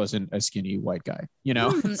last year wasn't a skinny white guy, you know?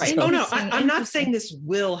 Right. Oh, no, I'm not saying this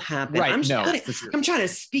will happen. Right. I'm sure. trying to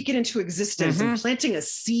speak it into existence and planting a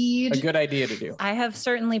seed. A good idea to do. I have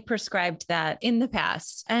certainly prescribed that in the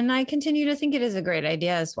past, and I continue to think it is a great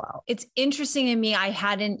idea as well. It's interesting to me. I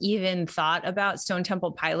hadn't even thought about Stone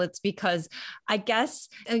Temple Pilots because I guess,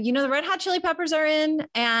 the Red Hot Chili Peppers are in,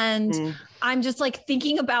 and I'm just like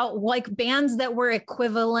thinking about like bands that were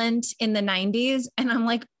equivalent in the 90s. And I'm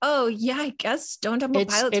like, oh yeah, I guess Stone Temple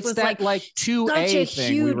Pilots was that like 2A such a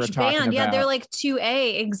thing huge we were band. About. Yeah, they're like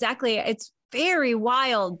 2A. Exactly. It's very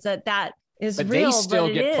wild that is but real, they still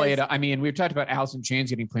but get played. I mean, we've talked about Alice in Chains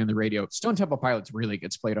getting played on the radio. Stone Temple Pilots really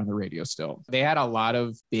gets played on the radio still. They had a lot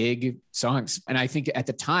of big songs. And I think at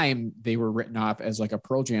the time they were written off as like a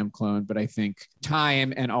Pearl Jam clone, but I think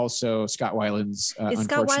time and also Scott Weiland's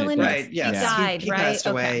Scott Weiland right? Yes. died, he right? passed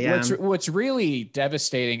away. Yeah. What's really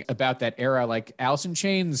devastating about that era, like Alice in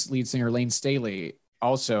Chains lead singer Lane Staley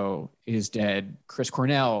also is dead. Chris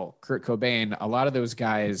Cornell, Kurt Cobain, a lot of those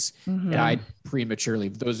guys died prematurely.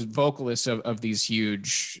 Those vocalists of these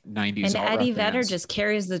huge 90s. And Eddie Vedder just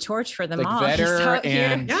carries the torch for them like all. Vedder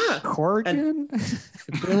and Corgan,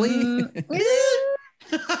 Billy.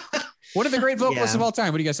 One of the great vocalists of all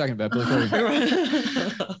time. What are you guys talking about, Billy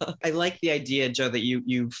Corgan? I like the idea, Joe, that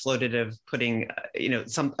you floated of putting,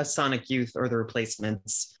 a Sonic Youth or the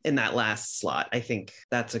Replacements in that last slot. I think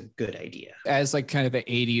that's a good idea. As like kind of the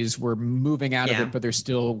 80s, we're moving out of it, but there's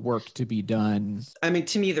still work to be done. I mean,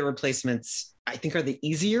 to me, the Replacements, I think, are the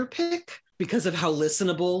easier pick because of how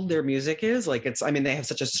listenable their music is. Like they have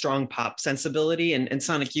such a strong pop sensibility, and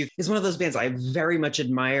Sonic Youth is one of those bands I very much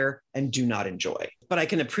admire and do not enjoy, but I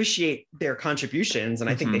can appreciate their contributions. And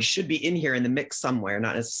I think they should be in here in the mix somewhere,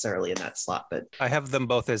 not necessarily in that slot, but I have them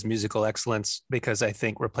both as musical excellence because I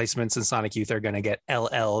think Replacements and Sonic Youth are going to get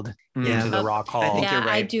LL'd into the Rock Hall. I think you're right.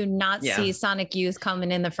 I do not see Sonic Youth coming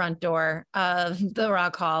in the front door of the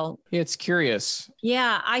Rock Hall. It's curious.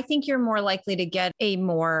 Yeah. I think you're more likely to get a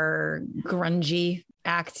more grungy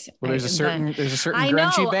act. Well, there's a certain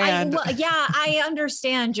grungy band. I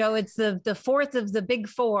understand, Joe. It's the fourth of the big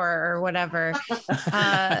four or whatever.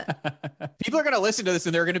 People are going to listen to this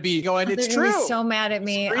and they're going to be going, it's true. So mad at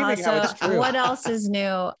me. What else is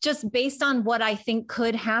new? Just based on what I think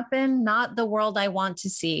could happen, not the world I want to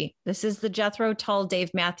see. This is the Jethro Tull,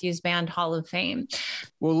 Dave Matthews Band Hall of Fame.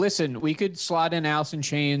 Well, listen, we could slot in Alice in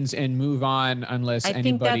Chains and move on unless I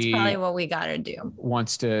think that's probably what we got to do.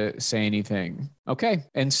 Wants to say anything. Okay.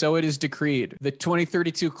 And so it is decreed. The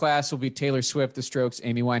 2032 class will be Taylor Swift, The Strokes,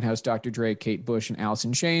 Amy Winehouse, Dr. Dre, Kate Bush, and Alice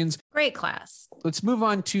in Chains. Great class. Let's move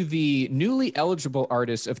on to the newly eligible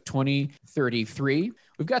artists of 2033.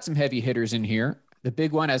 We've got some heavy hitters in here. The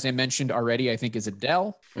big one, as I mentioned already, I think is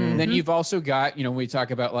Adele. And then you've also got, when we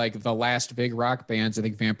talk about like the last big rock bands, I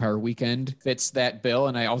think Vampire Weekend fits that bill.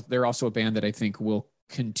 And they're also a band that I think will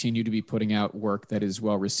continue to be putting out work that is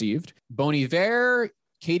well received. Bon Iver,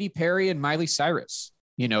 Katy Perry, and Miley Cyrus.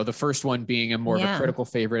 The first one being a more of a critical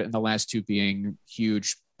favorite and the last two being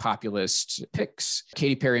huge populist picks.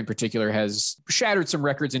 Katy Perry in particular has shattered some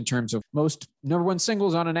records in terms of most number one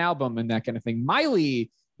singles on an album and that kind of thing.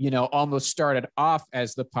 Miley, almost started off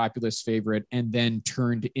as the populist favorite and then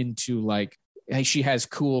turned into like, she has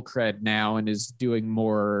cool cred now and is doing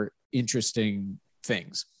more interesting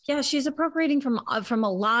things. Yeah, she's appropriating from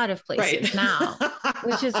a lot of places now,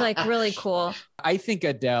 which is like really cool. I think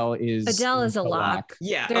Adele is a lock.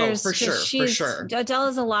 Yeah, for sure. Adele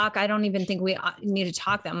is a lock. I don't even think we need to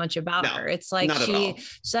talk that much about her. It's like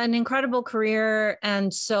she's an incredible career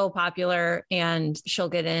and so popular, and she'll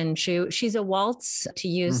get in. She's a waltz, to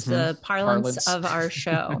use the parlance of our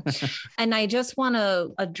show. And I just want to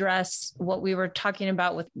address what we were talking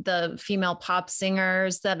about with the female pop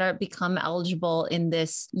singers that are become eligible in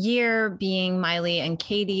this year, being Miley and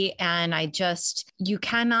Katy. And you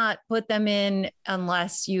cannot put them in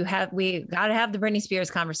unless we got to have the Britney Spears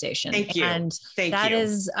conversation. Thank you. And that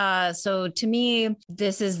is, so to me,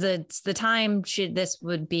 this is the time this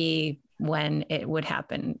would be when it would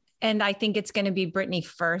happen. And I think it's going to be Britney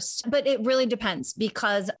first, but it really depends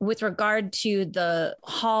because with regard to the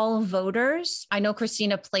hall voters, I know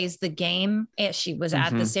Christina plays the game. She was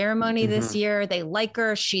at the ceremony this year. They like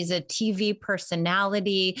her. She's a TV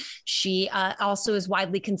personality. She also is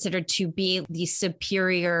widely considered to be the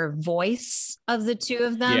superior voice of the two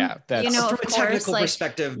of them. Yeah, that's from a technical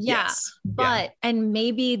perspective. Yeah, yes. But, and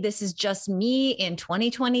maybe this is just me in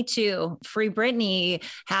 2022, Free Britney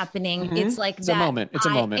happening. It's like it's a moment.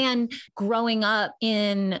 And growing up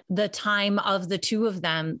in the time of the two of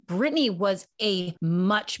them, Britney was a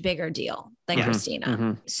much bigger deal than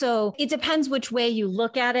Christina. So it depends which way you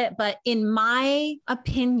look at it. But in my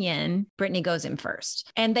opinion, Britney goes in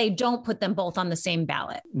first, and they don't put them both on the same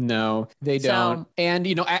ballot. No, they don't. And,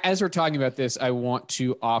 you know, as we're talking about this, I want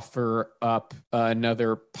to offer up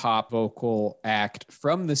another pop vocal act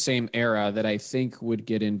from the same era that I think would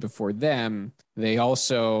get in before them. They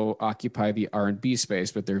also occupy the R&B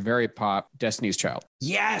space, but they're very pop. Destiny's Child.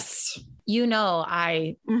 Yes. You know,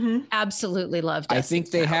 I absolutely love Destiny's I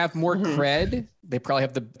think they have more cred. They probably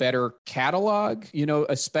have the better catalog, you know,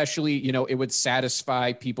 especially, you know, it would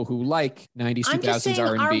satisfy people who like 90s, 2000s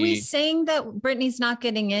R&B. Are we saying that Britney's not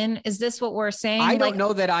getting in? Is this what we're saying? I don't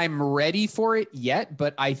know that I'm ready for it yet,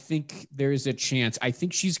 but I think there's a chance. I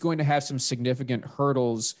think she's going to have some significant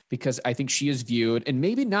hurdles because I think she is viewed, and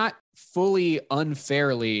maybe not fully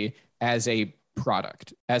unfairly, as a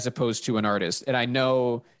product as opposed to an artist. And I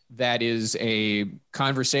know that is a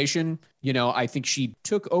conversation. You know, I think she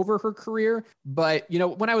took over her career, but, you know,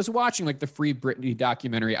 when I was watching like the Free Britney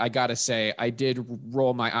documentary, I got to say, I did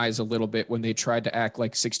roll my eyes a little bit when they tried to act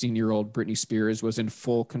like 16-year-old Britney Spears was in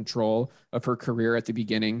full control of her career at the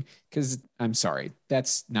beginning. Because I'm sorry,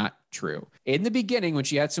 that's not true. In the beginning, when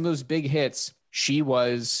she had some of those big hits, she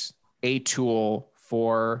was a tool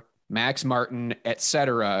for Max Martin,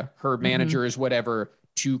 etc., her managers, whatever,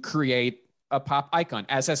 to create a pop icon,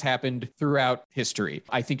 as has happened throughout history.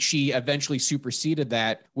 I think she eventually superseded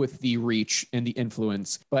that with the reach and the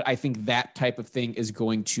influence, but I think that type of thing is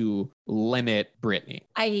going to limit Britney.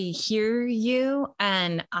 I hear you.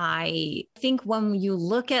 And I think when you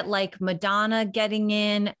look at like Madonna getting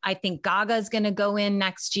in, I think Gaga is going to go in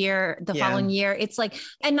next year, the following year. It's like,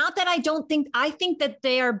 and not that I think that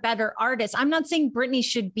they are better artists. I'm not saying Britney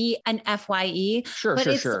should be an FYE, but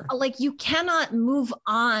it's like, you cannot move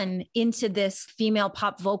on into this female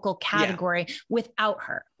pop vocal category without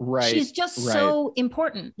her. Right. She's just so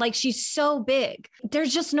important. Like, she's so big.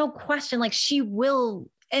 There's just no question. Like, she will,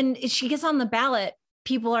 and if she gets on the ballot,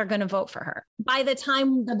 people are going to vote for her by the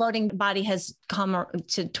time the voting body has come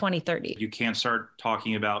to 2030. You can't start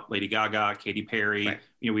talking about Lady Gaga, Katy Perry. Right.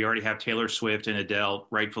 You know, we already have Taylor Swift and Adele,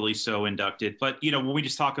 rightfully so, inducted. But, you know, when we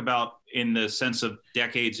just talk about in the sense of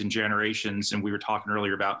decades and generations, and we were talking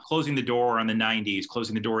earlier about closing the door on the 90s,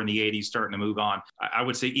 closing the door in the 80s, starting to move on, I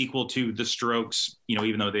would say equal to the Strokes, you know,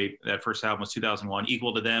 even though that first album was 2001,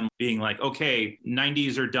 equal to them being like, okay,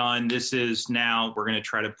 90s are done. This is now, we're going to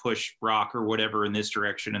try to push rock or whatever in this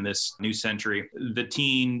direction in this new century. The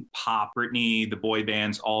teen pop, Britney, the boy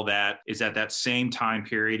bands, all that is at that same time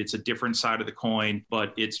period. It's a different side of the coin,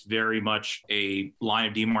 but it's very much a line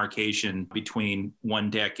of demarcation between one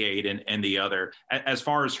decade and the other. As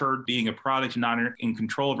far as her being a product and not in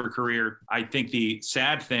control of her career, I think the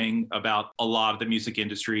sad thing about a lot of the music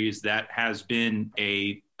industry is that has been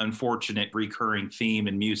a unfortunate recurring theme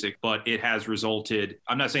in music, but it has resulted,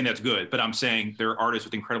 I'm not saying that's good, but I'm saying there are artists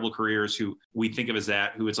with incredible careers who we think of as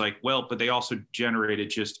that, who it's like, well, but they also generated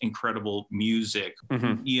just incredible music,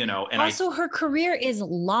 you know. And also her career is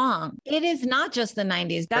long. It is not just the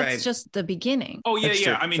 90s. That's just the beginning. Oh yeah,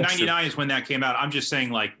 yeah. I mean, 99 is when that came out. I'm just saying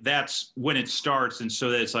like, that's when it starts. And so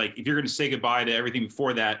that it's like, if you're going to say goodbye to everything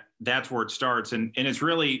before that, that's where it starts. And it's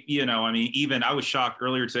really, you know, I mean, even I was shocked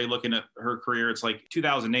earlier today looking at her career. It's like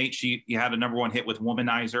 2008, she had a #1 hit with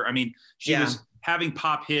Womanizer. I mean, she was having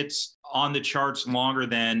pop hits on the charts longer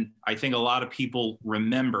than I think a lot of people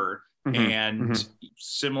remember. And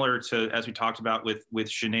similar to, as we talked about with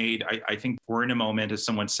Sinead, I think we're in a moment, as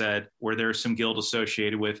someone said, where there's some guilt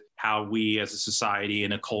associated with how we as a society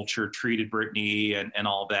and a culture treated Britney and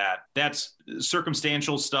all that. That's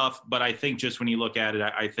circumstantial stuff, but I think just when you look at it,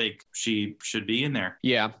 I think she should be in there.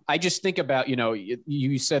 Yeah. I just think about, you know,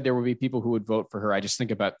 you said there would be people who would vote for her. I just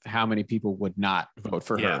think about how many people would not vote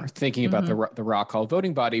for her, thinking about the Rock Hall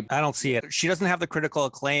voting body. I don't see it. She doesn't have the critical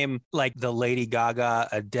acclaim like the Lady Gaga,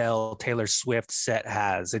 Adele, Taylor Swift set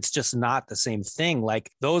has. It's just not the same thing. Like,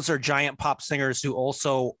 those are giant pop singers who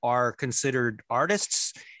also are considered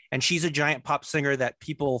artists. And she's a giant pop singer that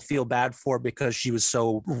people feel bad for because she was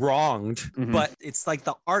so wronged. But it's like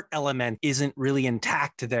the art element isn't really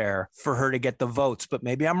intact there for her to get the votes. But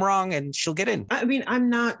maybe I'm wrong and she'll get in. I mean, I'm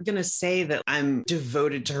not going to say that I'm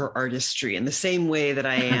devoted to her artistry in the same way that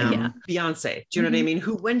I am Beyonce. Do you know what I mean?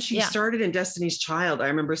 Who, when she started in Destiny's Child, I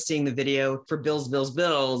remember seeing the video for Bills, Bills,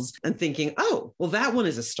 Bills and thinking, oh, well, that one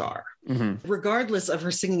is a star. regardless of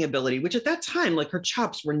her singing ability, which at that time, like her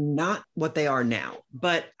chops were not what they are now.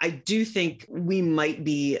 But I do think we might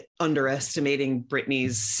be underestimating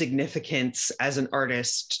Britney's significance as an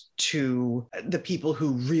artist to the people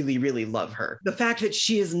who really, really love her. The fact that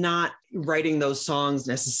she is not writing those songs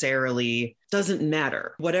necessarily doesn't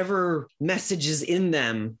matter. Whatever message is in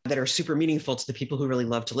them that are super meaningful to the people who really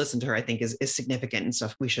love to listen to her, I think is significant and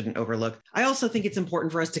stuff we shouldn't overlook. I also think it's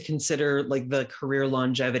important for us to consider like the career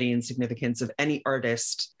longevity and significance of any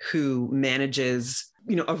artist who manages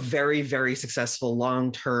a very, very successful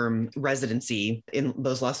long-term residency in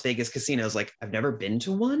those Las Vegas casinos. Like, I've never been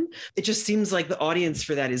to one. It just seems like the audience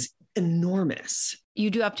for that is enormous. You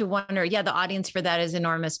do have to wonder, the audience for that is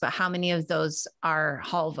enormous, but how many of those are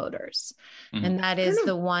hall voters? And that is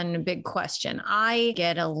the one big question. I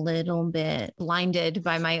get a little bit blinded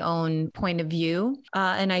by my own point of view.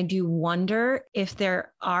 And I do wonder if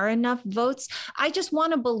there are enough votes. I just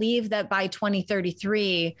want to believe that by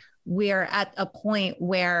 2033, we're at a point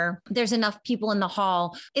where there's enough people in the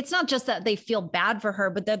hall. It's not just that they feel bad for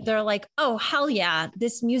her, but that they're like, oh, hell yeah,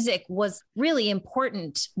 this music was really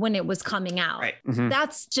important when it was coming out. Right.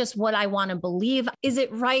 That's just what I want to believe. Is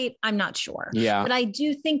it right? I'm not sure. Yeah. But I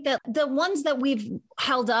do think that the ones that we've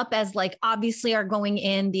held up as like obviously are going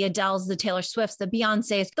in, the Adeles, the Taylor Swifts, the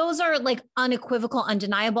Beyoncés, those are like unequivocal,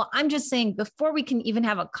 undeniable. I'm just saying before we can even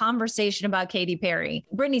have a conversation about Katy Perry,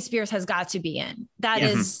 Britney Spears has got to be in. That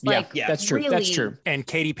is that's true. Really, that's true. And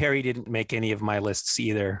Katy Perry didn't make any of my lists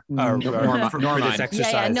either. Nor this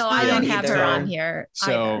exercise. No, I don't have her on here.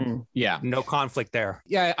 So no conflict there.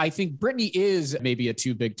 Yeah, I think Britney is maybe a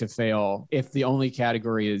too big to fail if the only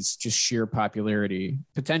category is just sheer popularity,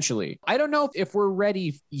 potentially. I don't know if we're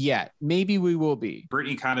ready yet. Maybe we will be.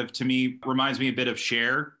 Britney kind of, to me, reminds me a bit of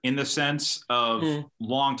Cher in the sense of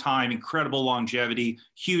long time, incredible longevity,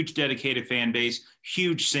 huge dedicated fan base,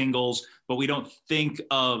 huge singles, but we don't think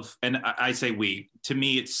of, and I say we, to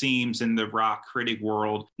me, it seems in the rock critic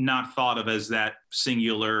world, not thought of as that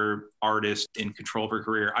singular artist in control of her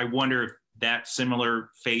career. I wonder if that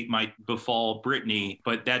similar fate might befall Britney,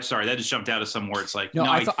 but that just jumped out of somewhere. It's like,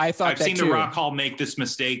 I thought I've that seen too. the Rock Hall make this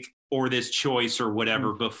mistake or this choice or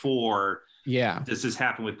whatever before. Yeah. This has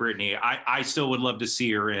happened with Britney. I still would love to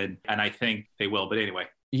see her in, and I think they will. But anyway.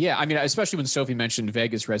 Yeah, I mean, especially when Sophie mentioned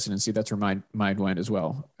Vegas residency, that's where my mind went as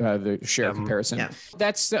well. The Cher comparison. Yeah.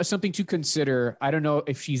 That's something to consider. I don't know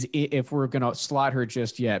if we're going to slot her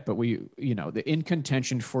just yet, but the in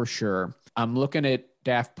contention for sure. I'm looking at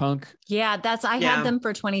Daft Punk. Yeah, I had them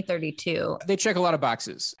for 2032. They check a lot of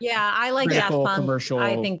boxes. Yeah, I like Daft Punk. Commercial.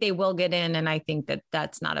 I think they will get in, and I think that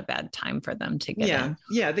that's not a bad time for them to get in.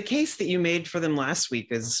 Yeah, the case that you made for them last week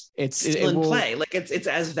is still in play. Like it's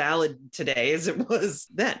as valid today as it was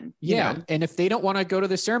then. Yeah, and if they don't want to go to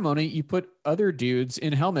the ceremony, you put other dudes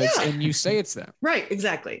in helmets and you say it's them. Right,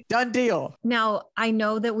 exactly. Done deal. Now, I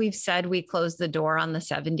know that we've said we closed the door on the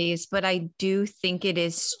 70s, but I do think it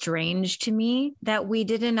is strange to me that we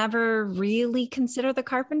didn't ever really consider the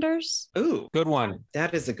Carpenters. Ooh, good one.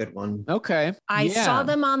 That is a good one. Okay. I saw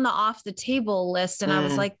them on the off the table list and I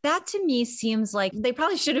was like, that to me seems like they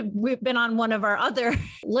probably should have been on one of our other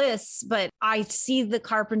lists, but I see the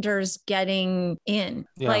Carpenters getting in.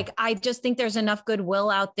 Yeah. Like, I just think there's enough goodwill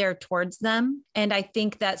out there towards them. And I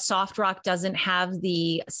think that soft rock doesn't have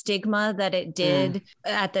the stigma that it did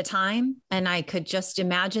at the time. And I could just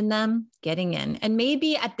imagine them getting in. And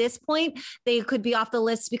maybe at this point, they could be off the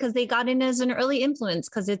list because they got in as an early influence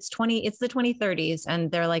because it's the 2030s. And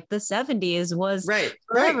they're like, the 70s was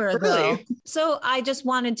forever ago. So I just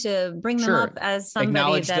wanted to bring them up as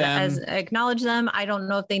somebody acknowledge them. I don't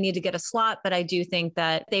know if they need to get a slot, but I do think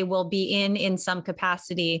that they will be in some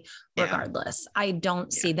capacity regardless. I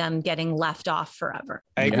don't see them getting left off forever.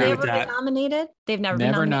 I agree with that. Nominated? They've never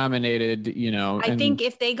been nominated. I think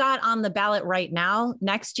if they got on the ballot right now,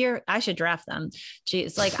 next year, I should draft them.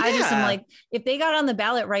 Jeez, I just am like, if they got on the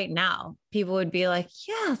ballot right now, people would be like,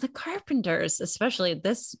 yeah, the Carpenters, especially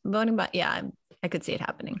this voting. But I could see it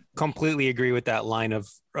happening. Completely agree with that line of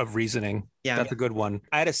reasoning. Yeah, that's a good one.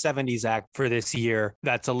 I had a 70s act for this year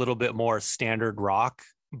that's a little bit more standard rock,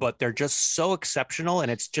 but they're just so exceptional. And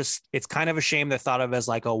it's kind of a shame they're thought of as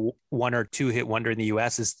like a 1 or 2 hit wonder in the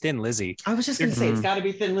US is Thin Lizzy. I was just going to say, it's got to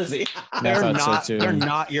be Thin Lizzy. They're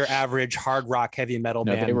not your average hard rock heavy metal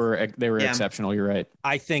band. They were exceptional. You're right.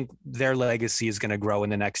 I think their legacy is going to grow in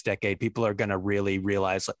the next decade. People are going to really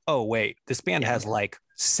realize, like, oh, wait, this band has like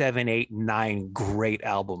 7, 8, 9 great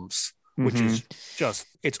albums. which is just,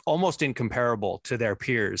 it's almost incomparable to their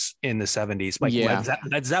peers in the 70s. Like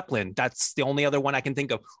Led Zeppelin, that's the only other one I can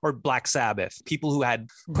think of, or Black Sabbath, people who had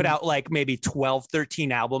put out like maybe 12,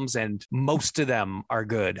 13 albums, and most of them are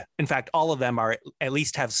good. In fact, all of them are at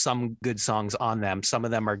least have some good songs on them. Some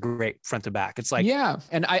of them are great front to back. It's like, yeah.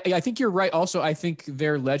 And I think you're right. Also, I think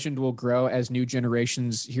their legend will grow as new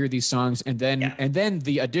generations hear these songs. And then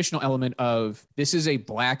the additional element of this is a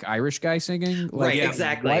Black Irish guy singing. Like, right.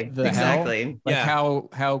 Exactly. What the exactly. hell?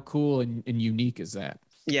 Like how cool and unique is that?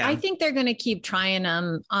 Yeah. I think they're going to keep trying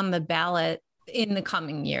them on the ballot in the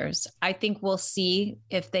coming years. I think we'll see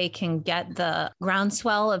if they can get the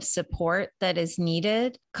groundswell of support that is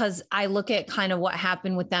needed. Because I look at kind of what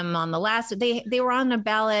happened with them on the last, they were on a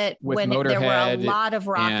ballot with when Motorhead, there were a lot of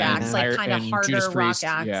rock acts, like kind of harder rock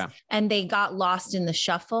acts, and they got lost in the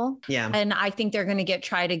shuffle. Yeah. And I think they're going to get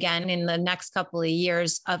tried again in the next couple of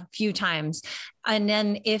years, a few times. And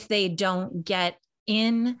then if they don't get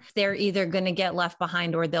in, they're either going to get left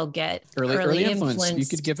behind or they'll get early influence. You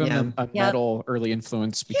could give them a metal early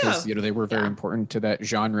influence because they were very important to that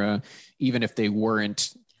genre, even if they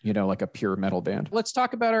weren't like a pure metal band. Let's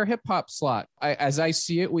talk about our hip hop slot. As I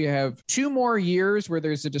see it, we have 2 more years where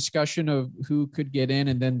there's a discussion of who could get in,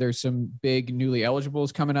 and then there's some big newly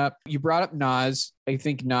eligibles coming up. You brought up Nas. I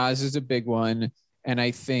think Nas is a big one. And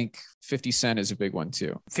I think 50 Cent is a big one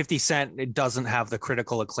too. 50 Cent, it doesn't have the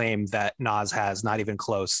critical acclaim that Nas has, not even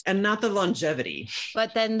close. And not the longevity.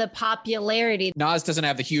 But then the popularity. Nas doesn't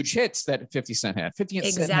have the huge hits that 50 Cent had.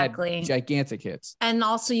 50 Cent had gigantic hits. And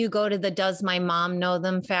also you go to the does my mom know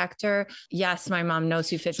them factor? Yes, my mom knows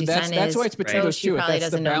who 50 Cent is. That's why it's between those two.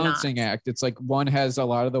 That's the balancing Nas. act. It's like one has a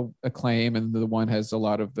lot of the acclaim and the one has a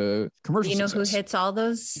lot of the commercial success. Who hits all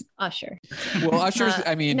those? Usher. Well, Usher's,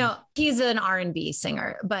 no, he's an R&B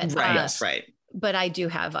singer, but right. But I do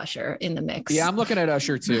have Usher in the mix. Yeah, I'm looking at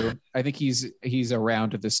Usher too. I think he's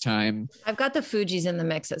around at this time. I've got the Fugees in the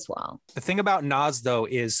mix as well. The thing about Nas though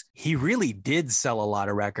is he really did sell a lot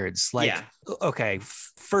of records. Like, okay,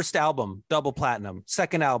 first album, double platinum.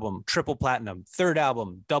 Second album, triple platinum. Third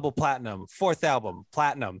album, double platinum. Fourth album,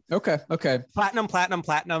 platinum. Okay.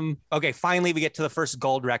 Platinum. Okay, finally we get to the first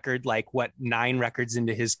gold record, like 9 records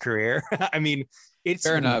into his career. I mean, it's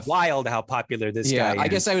wild how popular this guy is. I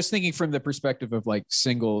guess I was thinking from the perspective of like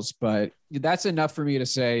singles, but that's enough for me to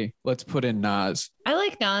say, let's put in Nas. I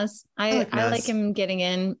like Nas. I like him getting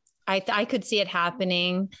in. I could see it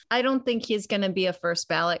happening. I don't think he's going to be a first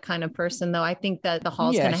ballot kind of person, though. I think that the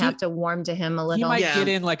hall's going to have to warm to him a little. He might get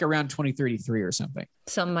in like around 2033 or something.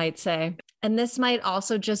 Some might say. And this might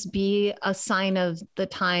also just be a sign of the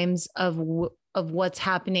times of what's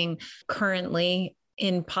happening currently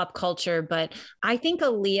in pop culture. But I think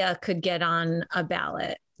Aaliyah could get on a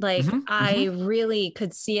ballot. Like I really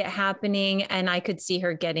could see it happening and I could see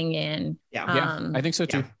her getting in. Yeah, I think so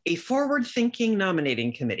too. A forward-thinking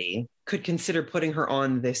nominating committee could consider putting her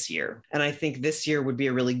on this year. And I think this year would be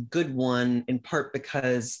a really good one, in part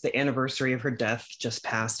because the anniversary of her death just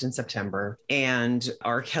passed in September. And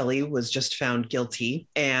R. Kelly was just found guilty.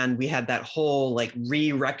 And we had that whole like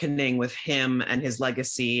re-reckoning with him and his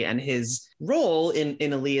legacy and his role in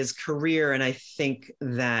Aaliyah's career. And I think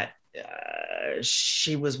that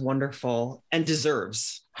she was wonderful and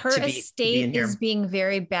deserves her estate is being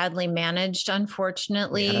very badly managed,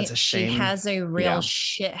 unfortunately. Yeah, that's a shame. She has a real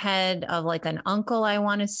shithead of like an uncle, I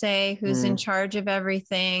want to say, who's in charge of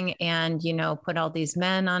everything and, put all these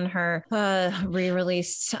men on her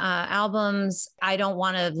re-released albums. I don't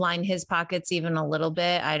want to line his pockets even a little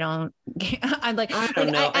bit. I don't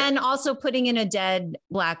know. And also putting in a dead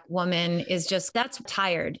Black woman is just, that's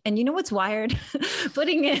tired. And you know what's wired?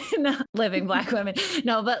 Putting in living Black women.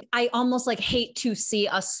 No, but I almost like hate to see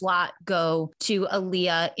a slot go to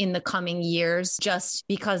Aaliyah in the coming years, just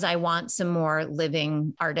because I want some more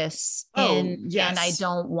living artists in, and I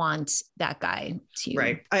don't want that guy to.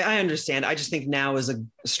 Right. I understand. I just think now is a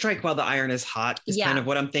strike while the iron is hot is kind of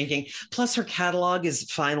what I'm thinking. Plus her catalog is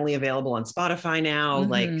finally available on Spotify now.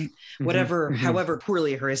 However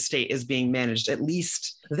poorly her estate is being managed, at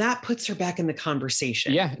least that puts her back in the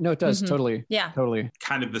conversation. Yeah, no, it does. Totally. Yeah, totally.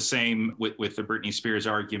 Kind of the same with the Britney Spears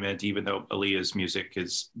argument, even though Aaliyah's music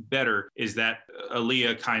is better, is that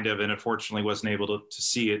Aaliyah kind of, and unfortunately wasn't able to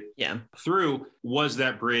see it through, was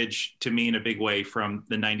that bridge to me in a big way from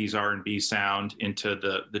the 90s R&B sound into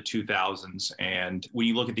the 2000s. And when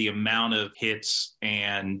you look at the amount of hits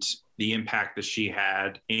and the impact that she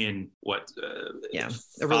had in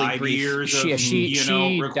 5 years of she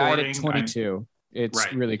recording. died at 22.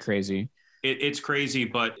 It's really crazy. It's crazy,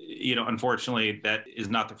 but unfortunately, that is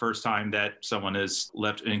not the first time that someone has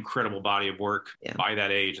left an incredible body of work by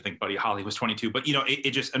that age. I think Buddy Holly was 22, but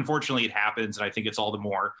it just, unfortunately, it happens, and I think it's all the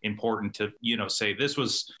more important to say this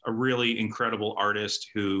was a really incredible artist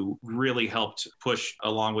who really helped push,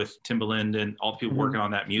 along with Timbaland and all the people working on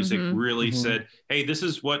that music. Really said, hey, this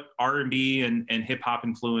is what R&B and hip hop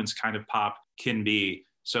influence kind of pop can be.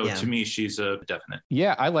 So to me, she's a definite.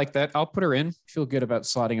 Yeah, I like that. I'll put her in. Feel good about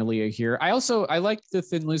slotting Aaliyah here. I like the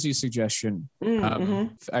Thin Lizzy suggestion.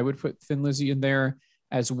 I would put Thin Lizzy in there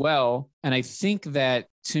as well. And I think that,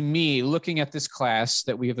 to me, looking at this class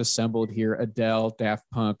that we have assembled here, Adele, Daft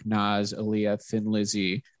Punk, Nas, Aaliyah, Thin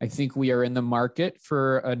Lizzy, I think we are in the market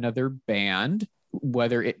for another band,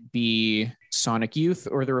 whether it be Sonic Youth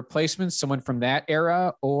or The Replacements, someone from that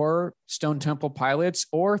era, or Stone Temple Pilots,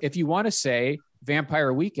 or if you want to say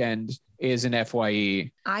Vampire Weekend is an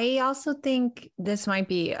FYE. I also think this might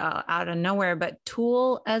be out of nowhere, but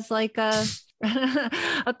Tool as like a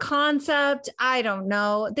a concept. I don't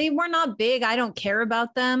know. They were not big. I don't care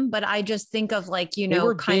about them, but I just think of like, they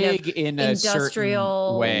were kind big of in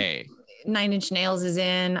industrial a way. Nine Inch Nails is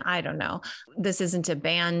in. I don't know. This isn't a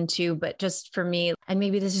band too, but just for me, and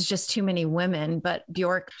maybe this is just too many women, but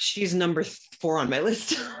Bjork. She's number 4 on my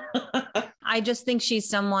list. I just think she's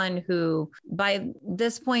someone who, by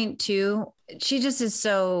this point too, she just is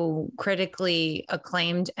so critically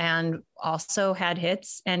acclaimed and also had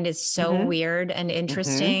hits and is so weird and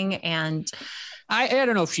interesting. And I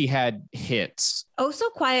don't know if she had hits. Oh So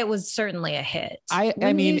Quiet was certainly a hit. I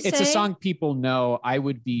mean, it's a song people know. I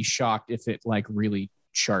would be shocked if it like really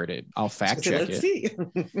charted. I'll fact check Let's it.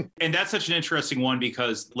 see. And that's such an interesting one,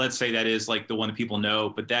 because let's say that is like the one that people know,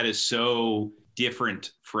 but that is so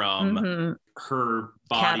different from her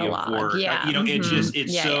body catalog of work. Yeah.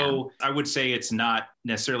 I would say it's not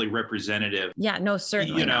necessarily representative. Yeah, no,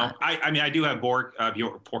 certainly not. I do have Bjork. I have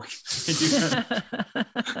Bjork.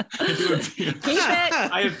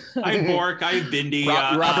 I have Bindi.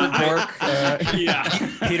 Robert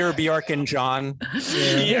Bjork. Peter Bjork and John.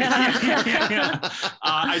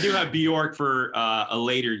 I do have Bjork for a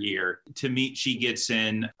later year. To me, she gets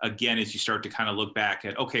in again as you start to kind of look back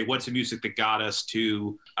at, okay, what's the music that got us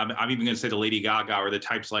to, I'm even going to say the Lady Gaga or the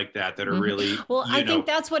types like that are really. Well, I think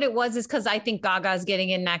that's what it was, is because I think Gaga's getting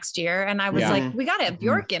in next year. And I was like, we got to have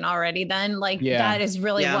Bjork in already then. Like that is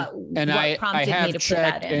really what prompted me to put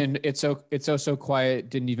that in. And it's so quiet.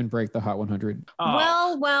 Didn't even break the Hot 100.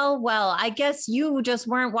 Oh. Well, I guess you just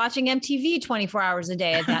weren't watching MTV 24 hours a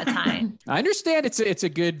day at that time. I understand it's a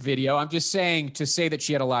good video. I'm just saying, to say that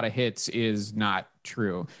she had a lot of hits is not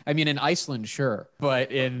true. I mean, in Iceland, sure,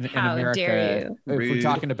 but in America, dare you? If we're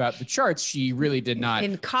talking about the charts, she really did not.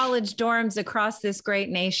 In college dorms across this great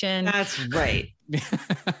nation. That's right.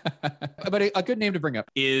 But a good name to bring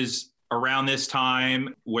up is around this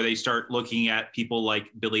time where they start looking at people like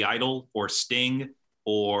Billy Idol or Sting,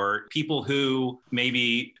 or people who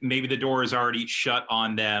maybe the door is already shut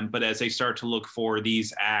on them, but as they start to look for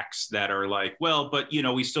these acts that are like, well, but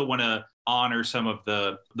we still want to honor some of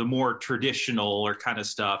the more traditional or kind of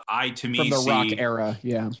stuff. From the rock era.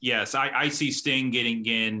 Yeah. Yes. I see Sting getting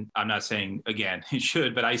in. I'm not saying again, it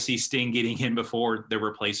should, but I see Sting getting in before The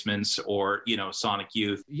Replacements or, Sonic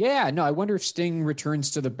Youth. Yeah. No, I wonder if Sting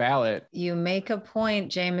returns to the ballot. You make a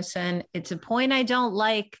point, Jameson. It's a point I don't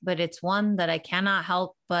like, but it's one that I cannot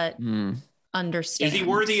help but understand. Is he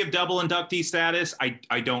worthy of double inductee status?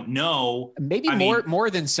 I don't know. Maybe more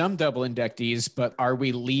than some double inductees, but are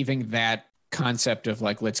we leaving that concept of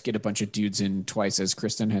like, let's get a bunch of dudes in twice, as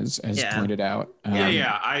Kristen has pointed out?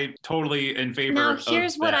 I totally in favor. Now,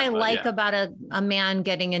 here's what I like about about a man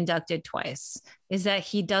getting inducted twice, is that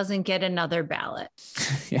he doesn't get another ballot.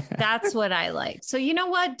 That's what I like. So you know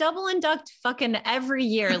what? Double induct fucking every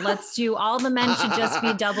year. Let's do, all the men should just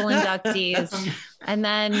be double inductees. And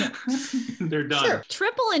then they're done. Sure,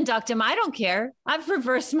 triple induct him. I don't care. I've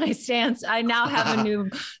reversed my stance. I now have a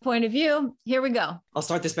new point of view. Here we go. I'll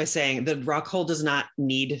start this by saying the Rock Hall does not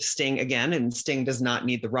need Sting again, and Sting does not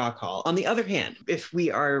need the Rock Hall. On the other hand, if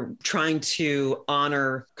we are trying to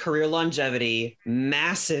honor career longevity,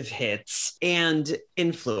 massive hits, and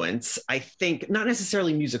influence, I think not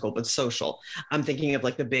necessarily musical, but social. I'm thinking of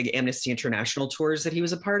like the big Amnesty International tours that he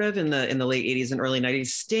was a part of in the late 80s and early 90s.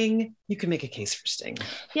 Sting, you can make a case for Sting.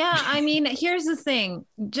 Yeah, I mean, here's the thing.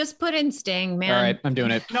 Just put in Sting, man. All right, I'm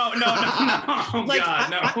doing it. No. Oh, like, God,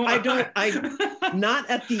 no. I not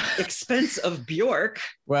at the expense of Bjork.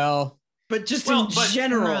 Well, but just in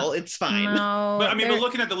general, it's fine. No, but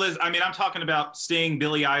looking at the list, I'm talking about Sting,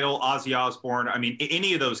 Billy Idol, Ozzy Osbourne. I mean,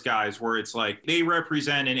 any of those guys where it's like they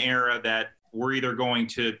represent an era that we're either going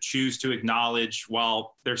to choose to acknowledge,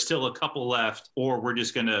 well, there's still a couple left, or we're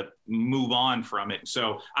just going to move on from it.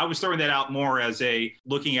 So I was throwing that out more as a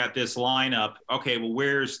looking at this lineup. Okay, well,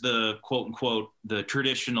 where's the quote unquote the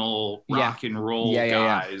traditional rock and roll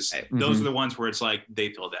guys? Those are the ones where it's like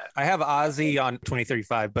they feel that. I have Ozzy on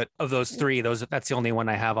 2035, but of those three, that's the only one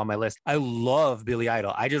I have on my list. I love Billy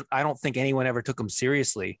Idol. I don't think anyone ever took him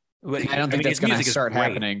seriously. I don't think that's going to start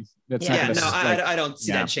happening. That's not gonna, I don't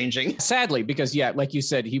see that changing. Sadly, because like you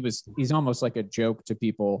said, he's almost like a joke to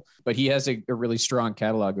people, but he has a really strong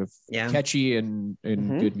catalog of catchy and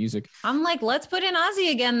good music. I'm like, let's put in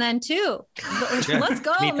Ozzy again then too. Let's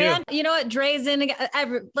go, man. You know what? Dre's in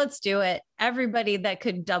again. Let's do it. Everybody that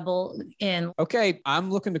could double in. Okay, I'm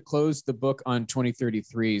looking to close the book on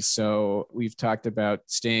 2033. So we've talked about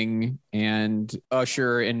Sting and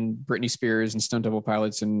Usher and Britney Spears and Stone Temple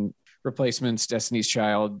Pilots and Replacements, Destiny's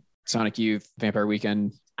Child, Sonic Youth, Vampire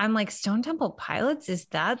Weekend. I'm like, Stone Temple Pilots, is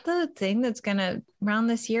that the thing that's gonna round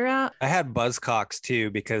this year out? I had Buzzcocks too,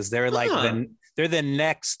 because they're like they're the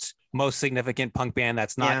next most significant punk band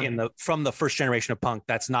that's not from the first generation of punk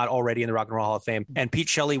that's not already in the Rock and Roll Hall of Fame. And Pete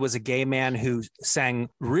Shelley was a gay man who sang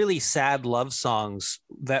really sad love songs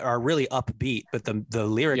that are really upbeat, but the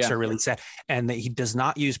lyrics are really sad. And that he does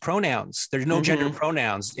not use pronouns. There's no gender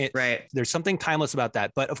pronouns. There's something timeless about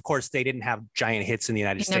that. But of course, they didn't have giant hits in the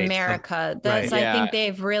United States. In America. I think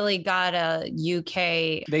they've really got a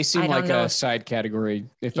UK. They seem like a side category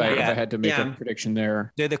if I had to make a prediction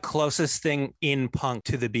there. They're the closest thing in punk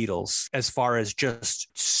to the Beatles, as far as just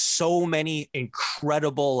so many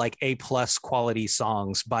incredible like A+ quality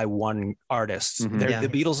songs by one artist. They're the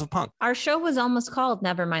Beatles of punk. Our show was almost called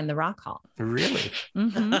Never Mind the Rock Hall. Really?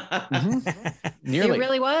 Nearly. It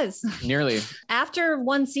really was. Nearly. After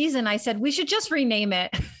one season, I said we should just rename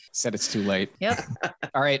it. Said it's too late. Yep.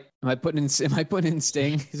 All right. Am I putting in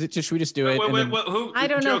Sting? Should we just do it? Who? I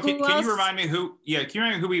don't know. Can you remind me who? Yeah. Can you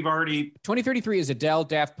remind me who we've already? 2033 is Adele,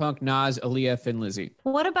 Daft Punk, Nas, Aaliyah, Thin Lizzy.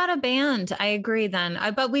 What about a band? I agree then.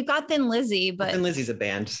 But we've got Thin Lizzy, but Thin Lizzy's a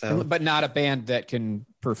band, so but not a band that can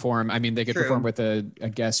perform. I mean, they could perform with a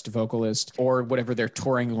guest vocalist or whatever their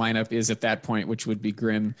touring lineup is at that point, which would be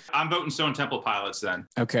grim. I'm voting Stone Temple Pilots then.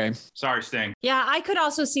 Okay. Sorry, Sting. Yeah, I could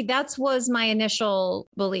also see that was my initial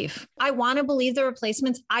belief. I want to believe the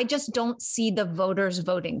Replacements. I just don't see the voters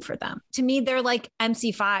voting for them. To me, they're like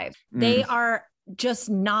MC5. They are just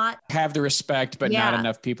not have the respect, but not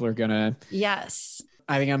enough people are gonna. Yes.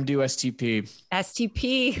 I think I'm due STP.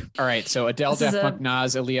 STP. All right. So Adele, Daft Punk,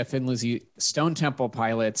 Nas, Aaliyah, Thin Lizzy, Stone Temple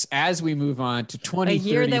Pilots. As we move on to 2034. A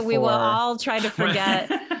year that we will all try to forget.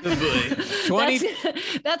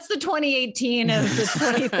 That's the 2018 of the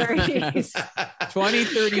 2030s.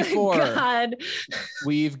 2034. God.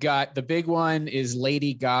 We've got the big one is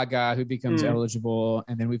Lady Gaga, who becomes eligible.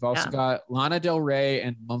 And then we've also got Lana Del Rey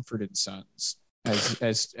and Mumford and Sons.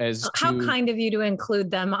 As how kind of you to include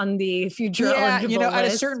them on the future eligible list. At a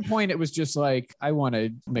certain point it was just like I want to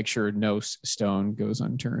make sure no stone goes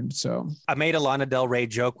unturned. So I made a Lana Del Rey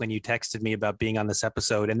joke when you texted me about being on this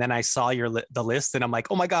episode, and then I saw the list and I'm like,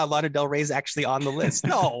 oh my god, Lana Del Rey's actually on the list.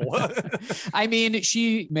 No. I mean,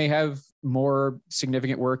 she may have more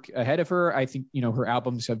significant work ahead of her. I think, her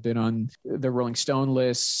albums have been on the Rolling Stone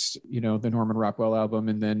list, the Norman Rockwell album.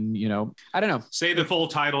 And then, I don't know. Say the full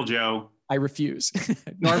title, Joe. I refuse.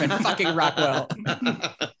 Norman fucking Rockwell.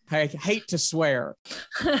 I hate to swear.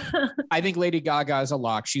 I think Lady Gaga is a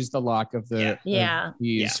lock. She's the lock of the of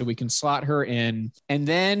these, so we can slot her in. And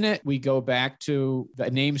then we go back to the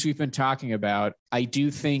names we've been talking about. I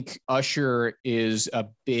do think Usher is a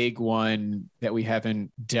big one that we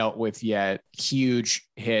haven't dealt with yet. Huge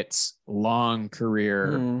hits, long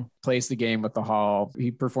career, plays the game with the Hall.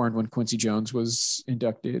 He performed when Quincy Jones was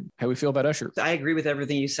inducted. How do we feel about Usher? I agree with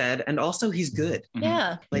everything you said. And also he's good.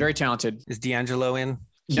 Yeah. Very talented. Is D'Angelo in?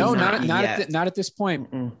 No, not at this point.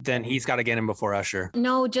 Then he's got to get him before Usher.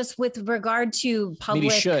 No, just with regard to public.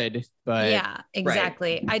 Maybe he should, but yeah,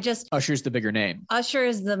 exactly. Right. Usher's the bigger name. Usher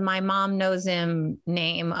is the my mom knows him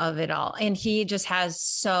name of it all, and he just has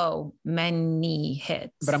so many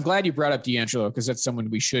hits. But I'm glad you brought up D'Angelo because that's someone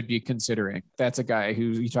we should be considering. That's a guy who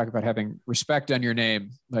you talk about having respect on your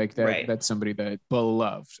name, like that. Right. That's somebody that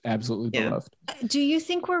beloved, absolutely beloved. Do you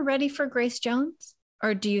think we're ready for Grace Jones?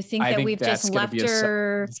 Or do you think that we've just left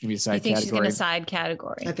her? It's going to be a side category. You think she's going to side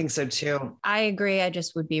category? I think so too. I agree. I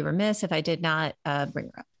just would be remiss if I did not bring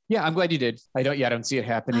her up. Yeah, I'm glad you did. I don't see it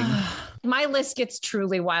happening. My list gets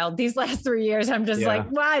truly wild. These last 3 years, I'm just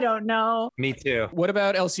like, well, I don't know. Me too. What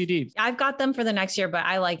about LCD? I've got them for the next year, but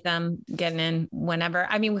I like them getting in whenever.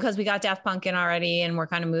 I mean, because we got Daft Punk in already and we're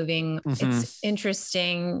kind of moving. It's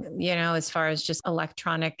interesting, you know, as far as just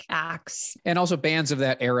electronic acts. And also bands of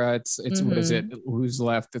that era. It's what is it? Who's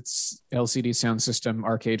left? It's LCD Sound System,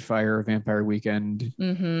 Arcade Fire, Vampire Weekend.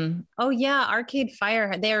 Oh yeah, Arcade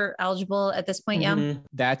Fire. They're eligible at this point. Yeah.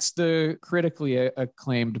 That's the critically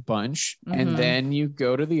acclaimed bunch. And then you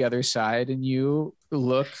go to the other side and you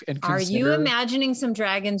look and consider. Are you imagining some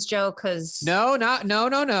dragons, Joe? Because no.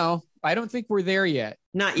 I don't think we're there yet.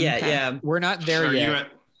 Not yet. Okay. Yeah, we're not there yet.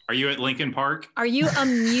 Are you at Lincoln Park? Are you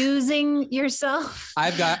amusing yourself?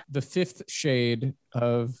 I've got the fifth shade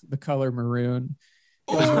of the color maroon.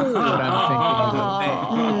 Never.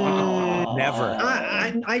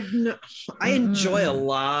 I enjoy a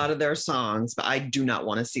lot of their songs, but I do not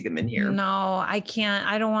want to see them in here. No, I can't.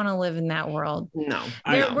 I don't want to live in that world. No,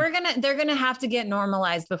 they're gonna have to get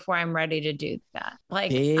normalized before I'm ready to do that. Like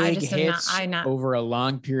big I just hits am not over a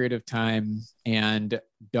long period of time and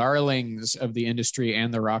darlings of the industry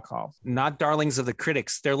and the Rock Hall. Not darlings of the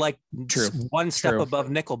critics. They're like one step above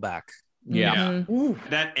Nickelback. Yeah. Ooh,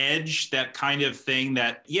 that edge, that kind of thing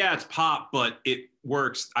that, it's pop, but it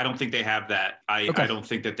works. I don't think they have that. I don't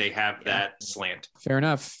think that they have that slant. Fair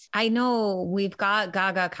enough. I know we've got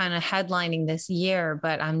Gaga kind of headlining this year,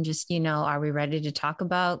 but I'm just, are we ready to talk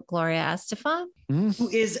about Gloria Estefan? Who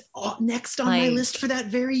is next on my list for that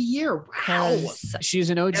very year. Wow. She's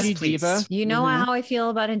an OG diva. You know how I feel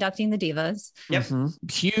about inducting the divas. Yep.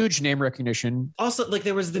 Huge name recognition. Also, like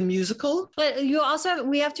there was the musical. But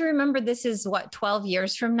we have to remember this is 12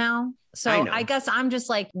 years from now. So I guess I'm just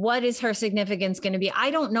like, what is her significance going to be?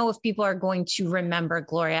 I don't know if people are going to remember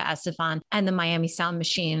Gloria Estefan and the Miami Sound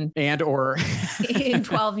Machine or in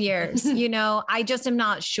 12 years. I just am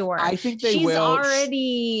not sure. I think they will.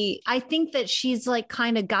 I think that she's like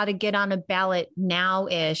kind of got to get on a ballot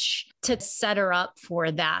now-ish to set her up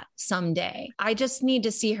for that someday. I just need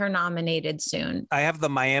to see her nominated soon. I have the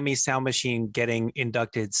Miami Sound Machine getting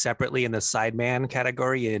inducted separately in the sideman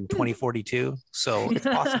category in 2042. So it's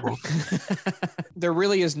possible. There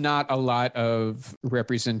really is not a lot of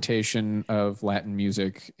representation of Latin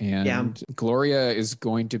music. And Gloria is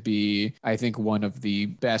going to be, I think, one of the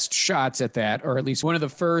best shots at that, or at least one of the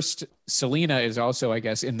first. Selena is also, I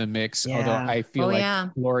guess, in the mix, although I feel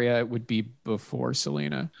Gloria would be before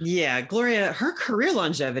Selena. Yeah, Gloria, her career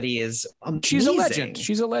longevity is amazing.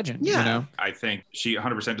 She's a legend. Yeah. I think she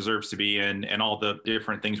 100% deserves to be in, and all the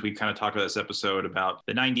different things we kind of talked about this episode about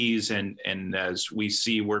the 90s and as we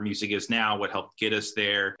see where music is now, what helped get us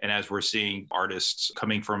there. And as we're seeing artists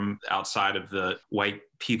coming from outside of the white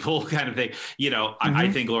people kind of thing, I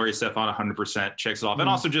think Gloria Estefan 100% checks it off. And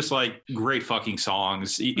also just like great fucking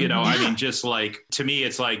songs, I mean, just like, to me,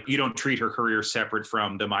 it's like, you don't treat her career separate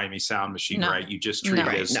from the Miami Sound Machine, right? You just treat it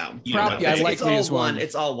as,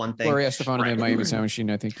 it's all one thing. Gloria Estefan and the Miami Sound Machine,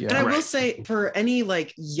 I think, And I will say, for any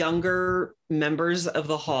like younger members of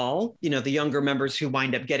the hall, the younger members who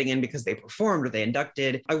wind up getting in because they performed or they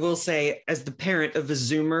inducted, I will say, as the parent of a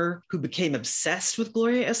Zoomer who became obsessed with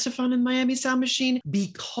Gloria Estefan and Miami Sound Machine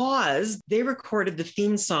because they recorded the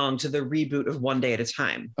theme song to the reboot of One Day at a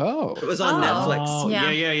Time. Oh, it was on Netflix.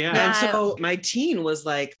 Yeah. And so my teen was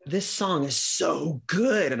like, this song is so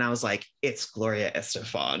good. And I was like, it's Gloria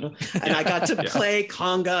Estefan. And I got to play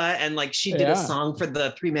conga, and like she did a song for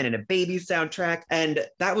the 3 Men and a Baby soundtrack. And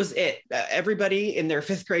that was it. Everybody in their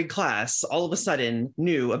 5th grade class all of a sudden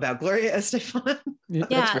knew about Gloria Estefan.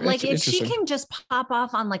 Like if she can just pop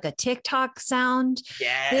off on like a TikTok sound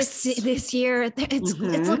this year, it's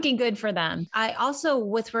looking good for them. I also,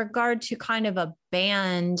 with regard to kind of a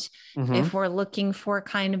band, if we're looking for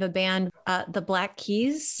kind of a band, the Black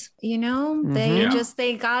Keys, they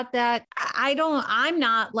got that. I'm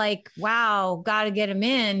not like, wow, got to get them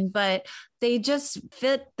in, but they just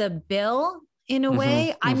fit the bill in a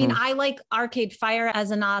way. I mean, I like Arcade Fire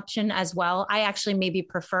as an option as well. I actually maybe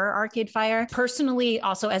prefer Arcade Fire personally,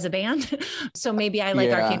 also as a band. So maybe I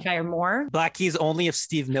like Arcade Fire more. Black Keys only if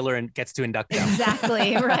Steve Miller gets to induct them.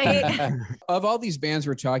 Exactly, right? Of all these bands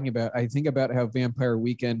we're talking about, I think about how Vampire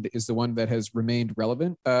Weekend is the one that has remained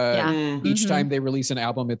relevant. Each time they release an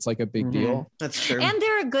album, it's like a big deal. That's true. And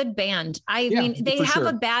they're a good band. I mean, they have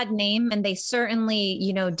a bad name, and they certainly,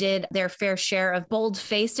 did their fair share of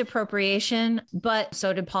bold-faced appropriation Weekend, but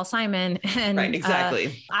so did Paul Simon. And right,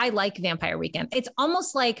 exactly. I like Vampire Weekend. It's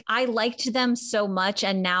almost like I liked them so much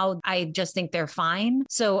and now I just think they're fine.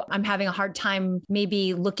 So I'm having a hard time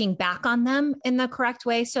maybe looking back on them in the correct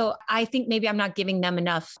way. So I think maybe I'm not giving them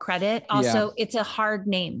enough credit. Also, it's a hard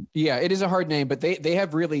name. Yeah, it is a hard name, but they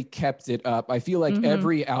have really kept it up. I feel like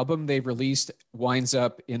every album they've released winds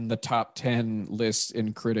up in the top 10 list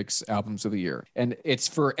in critics' albums of the year. And it's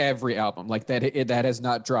for every album like that. That has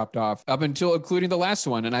not dropped off up until including the last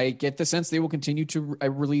one. And I get the sense they will continue to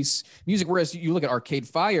release music. Whereas you look at Arcade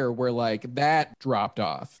Fire, where like that dropped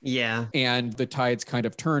off. Yeah. And the tides kind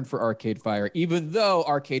of turned for Arcade Fire, even though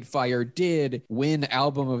Arcade Fire did win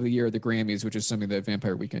Album of the Year at the Grammys, which is something that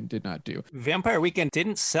Vampire Weekend did not do. Vampire Weekend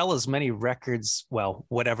didn't sell as many records, well,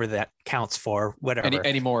 whatever that counts for, whatever.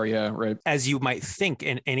 Anymore, yeah, right. As you might think,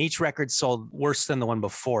 and each record sold worse than the one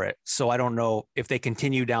before it. So I don't know if they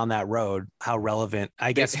continue down that road, how relevant,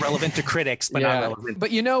 I guess relevant to critics, but not relevant.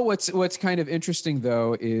 But you know what's kind of interesting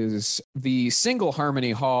though is the single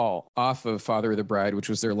Harmony Hall off of Father of the Bride, which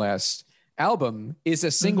was their last album, is a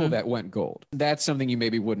single that went gold. That's something you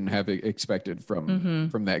maybe wouldn't have expected from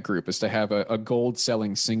that group, is to have a gold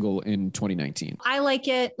selling single in 2019. I like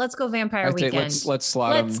it. Let's go Vampire Weekend. Let's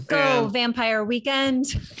slot them. Let's go Vampire Weekend.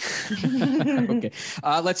 Okay.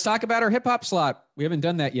 Let's talk about our hip hop slot. We haven't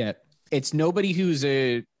done that yet. It's nobody who's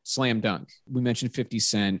a slam dunk. We mentioned 50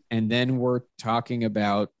 Cent, and then we're talking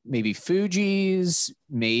about maybe Fugees,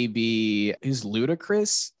 maybe is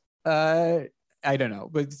Ludacris. I don't know,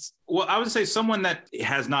 but well, I would say someone that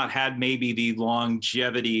has not had maybe the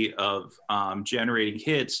longevity of generating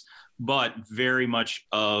hits, but very much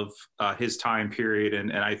of his time period,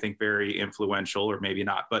 and I think very influential, or maybe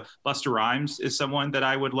not. But Busta Rhymes is someone that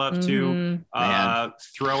I would love to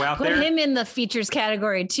throw out there. Put him in the features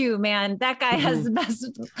category too, man. That guy has the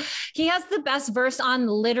best. He has the best verse on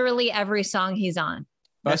literally every song he's on.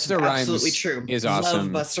 Busta Rhymes absolutely true. Is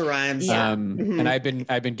awesome. Love Busta Rhymes. Yeah. And I've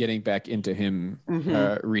been getting back into him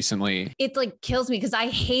recently. It like kills me because I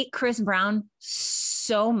hate Chris Brown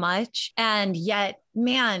so much, and yet,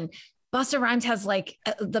 man, Busta Rhymes has like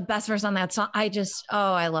the best verse on that song. I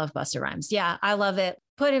love Busta Rhymes. Yeah, I love it.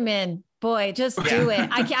 Put him in. Boy, just do it.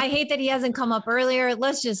 I hate that he hasn't come up earlier.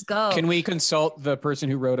 Let's just go. Can we consult the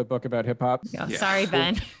person who wrote a book about hip hop? Yeah. Sorry,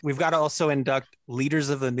 Ben. We've got to also induct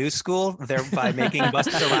leaders of the new school, thereby making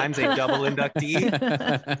Busta Rhymes a double inductee.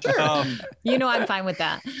 Sure. I'm fine with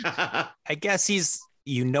that. I guess it's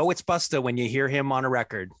Busta when you hear him on a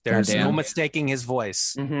record. There's no mistaking his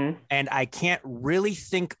voice. And I can't really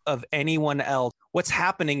think of anyone else. What's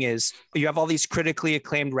happening is you have all these critically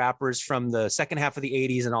acclaimed rappers from the second half of the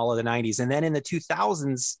 80s and all of the 90s. And then in the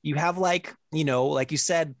 2000s, you have like you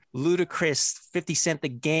said, Ludacris, 50 Cent, The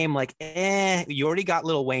Game, you already got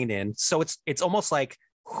Lil Wayne in. So it's almost like,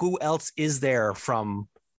 who else is there from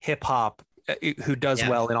hip hop who does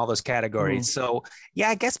well in all those categories? So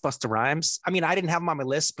I guess Busta Rhymes. I mean, I didn't have him on my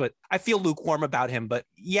list, but I feel lukewarm about him, but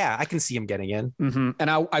yeah, I can see him getting in. And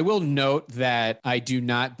I will note that I do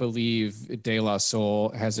not believe De La Soul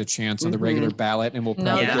has a chance on the regular ballot, and we'll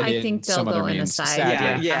probably get in some other names.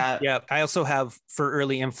 Yeah. I also have, for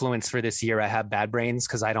early influence for this year, I have Bad Brains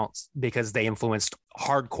because they influenced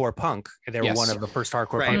hardcore punk. They were one of the first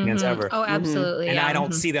hardcore punk bands ever. Oh, absolutely. And I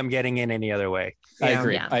don't see them getting in any other way. I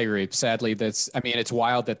agree. Sadly, it's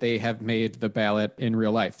wild that they have made the ballot in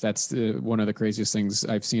real life. That's one of the craziest things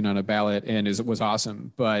I've seen on a ballot, and it was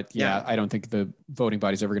awesome. But I don't think the voting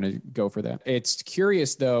body's ever going to go for that. It's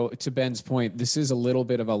curious, though, to Ben's point, this is a little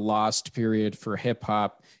bit of a lost period for hip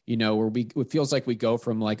hop, where it feels like we go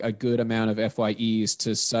from like a good amount of FYEs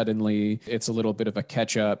to suddenly it's a little bit of a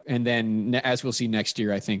catch up. And then as we'll see next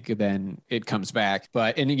year, I think then it comes back.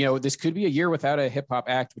 This could be a year without a hip hop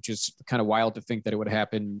act, which is kind of wild to think that it would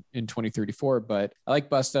happen in 2034. But I like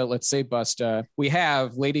Busta. Let's say Busta. We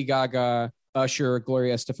have Lady Gaga, Usher,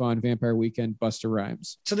 Gloria Estefan, Vampire Weekend, Busta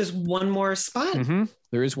Rhymes. So there's one more spot?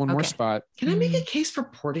 There is one more spot. Can I make a case for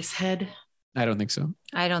Portishead? I don't think so.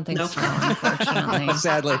 I don't think so, unfortunately.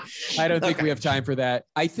 Sadly, I don't think we have time for that.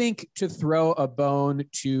 I think to throw a bone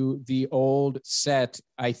to the old set,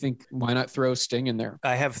 I think why not throw Sting in there?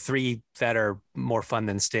 I have three that are more fun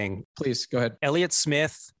than Sting. Please, go ahead. Elliott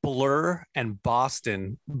Smith, Blur, and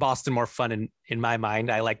Boston. Boston more fun in my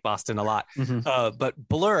mind. I like Boston a lot. But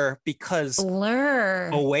Blur, because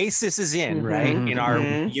Oasis is in, right? In our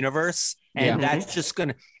universe. And that's just going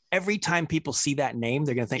to... Every time people see that name,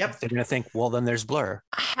 they're going to think, well, then there's Blur.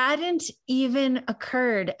 Hadn't even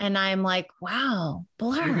occurred. And I'm like, wow,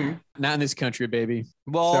 Blur. Not in this country, baby.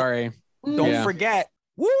 Well, sorry. Don't forget,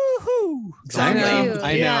 Woohoo! Exactly.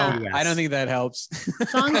 I know. Yeah. I don't think that helps.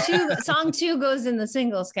 Song two goes in the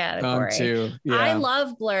singles category. Song two. Yeah. I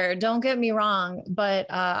love Blur. Don't get me wrong, but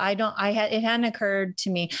it hadn't occurred to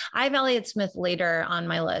me. I have Elliott Smith later on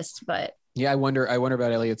my list, but Yeah, I wonder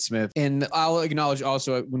about Elliott Smith. And I'll acknowledge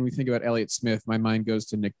also when we think about Elliott Smith, my mind goes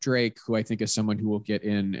to Nick Drake, who I think is someone who will get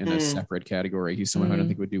in a separate category. He's someone who I don't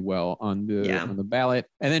think would do well on the ballot.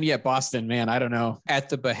 And then, Boston, man, I don't know. At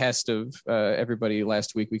the behest of everybody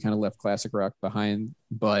last week, we kind of left classic rock behind,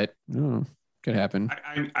 but could happen.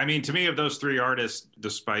 I mean, to me, of those three artists,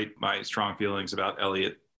 despite my strong feelings about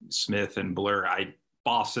Elliott Smith and Blur,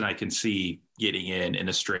 Boston I can see getting in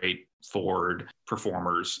a straight forward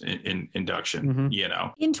performers in induction,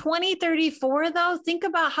 In 2034, though, think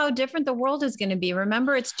about how different the world is going to be.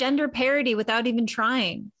 Remember, it's gender parity without even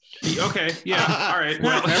trying. Okay. Yeah. All right.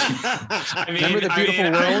 Well, I mean, remember the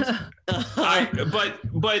beautiful world?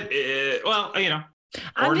 Well,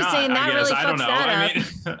 I'm just saying that really fucks that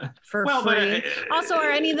up for free. Also, are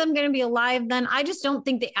any of them going to be alive then? I just don't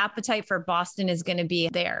think the appetite for Boston is going to be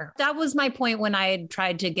there. That was my point when I had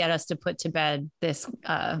tried to get us to put to bed this. What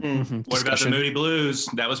about the Moody Blues?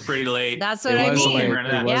 That was pretty late. That's what I mean.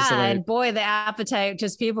 And boy, the appetite,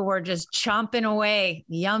 just people were just chomping away.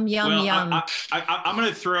 Yum, yum, yum. I'm going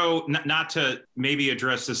to throw, not to maybe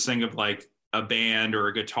address this thing of like a band or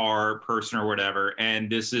a guitar person or whatever. And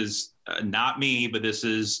this is not me, but this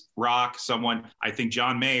is rock. Someone, I think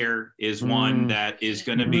John Mayer is one that is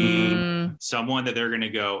going to be someone that they're going to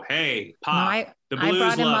go, hey, Pop, the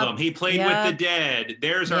Blues love him. He played with the Dead.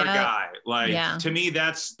 There's our guy. Like, to me,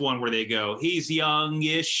 that's one where they go, he's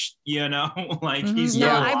youngish, like he's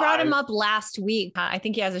young. I brought him up last week. I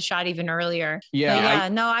think he has a shot even earlier.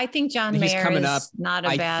 I think John Mayer coming is up. not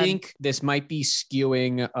a bad. I think this might be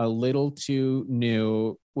skewing a little too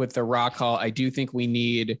new. With the Rock Hall, I do think we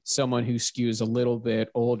need someone who skews a little bit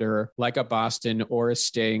older, like a Boston or a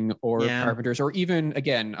Sting or Carpenters, or even,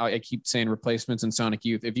 again, I keep saying Replacements and Sonic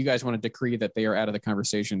Youth. If you guys want to decree that they are out of the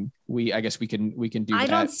conversation, I guess we can do that. I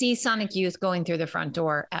don't see Sonic Youth going through the front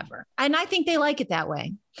door ever. And I think they like it that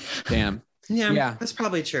way. Damn. Yeah, that's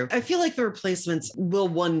probably true. I feel like the Replacements will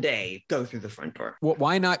one day go through the front door. Well,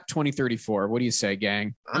 why not 2034? What do you say,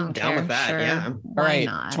 gang? I'm down with that. Sure. Yeah. All right,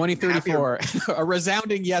 2034. A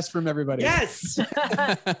resounding yes from everybody. Yes.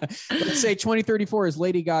 Let's say 2034 is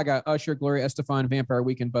Lady Gaga, Usher, Gloria Estefan, Vampire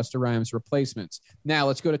Weekend, Busta Rhymes, Replacements. Now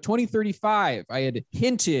let's go to 2035. I had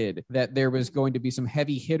hinted that there was going to be some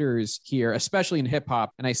heavy hitters here, especially in hip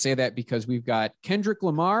hop, and I say that because we've got Kendrick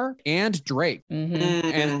Lamar and Drake,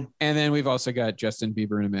 and then we've also got Justin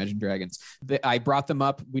Bieber and Imagine Dragons. I brought them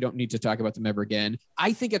up. We don't need to talk about them ever again.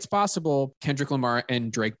 I think it's possible Kendrick Lamar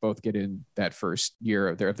and Drake both get in that first year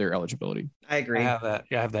of their eligibility. I agree. I have that.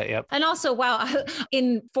 Yeah, I have that. Yep. And also, wow,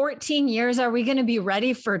 in 14 years, are we going to be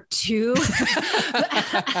ready for two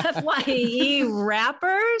FYE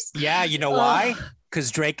rappers? Yeah, you know why? Because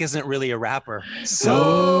Drake isn't really a rapper. So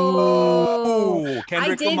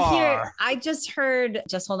Kendrick Lamar. I just heard,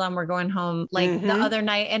 hold on, we're going home the other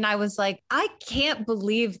night. And I was like, I can't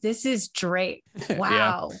believe this is Drake.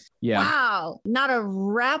 Wow. Yeah. Wow. Not a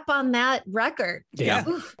rap on that record. Yeah.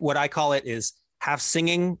 What I call it is half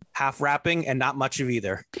singing, half rapping, and not much of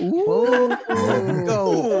either. Ooh.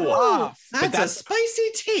 Go off. That's a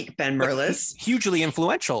spicy take, Ben Merlis. Hugely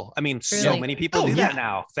influential. I mean, so many people do that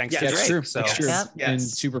now, thanks to Drake. True. So. It's true. Yep. And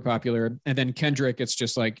super popular. And then Kendrick, it's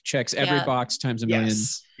just like checks every box times a million.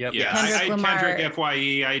 Yes. Yep. Yeah, Kendrick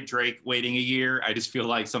FYE, I Drake waiting a year. I just feel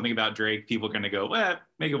like something about Drake, people are going to go,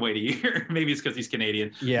 make him wait a year. Maybe it's because he's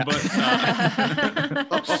Canadian. Yeah. But,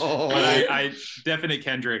 I definite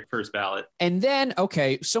Kendrick first ballot. And then,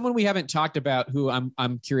 okay, someone we haven't talked about who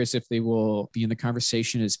I'm curious if they will be in the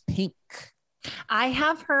conversation is Pink. I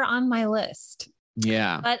have her on my list.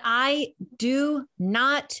 Yeah. But I do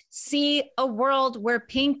not see a world where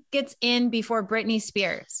Pink gets in before Britney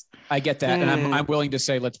Spears. I get that. And I'm willing to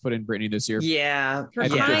say, let's put in Britney this year. Yeah. For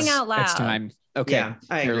crying out loud. It's time. Okay. Yeah,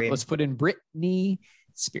 I agree. Let's put in Britney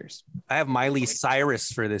Spears. I have Miley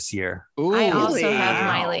Cyrus for this year. Ooh, I also have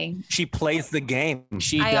Miley. She plays the game.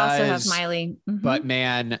 I also have Miley. But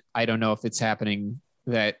man, I don't know if it's happening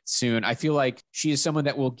that soon. I feel like she is someone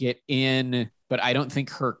that will get in, but I don't think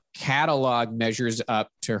her catalog measures up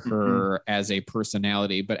to her as a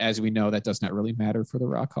personality. But as we know, that does not really matter for the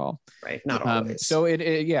Rock Hall. Right. Not always. So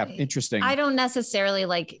interesting. I don't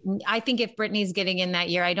necessarily I think if Britney's getting in that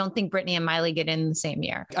year, I don't think Britney and Miley get in the same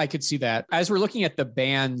year. I could see that. As we're looking at the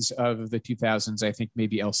bands of the 2000s, I think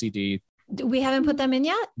maybe LCD. We haven't put them in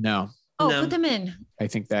yet? No. Oh, put them in. I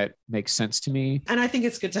think that makes sense to me. And I think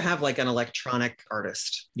it's good to have like an electronic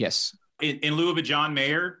artist. Yes. In lieu of a John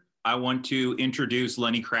Mayer, I want to introduce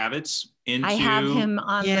Lenny Kravitz into I have him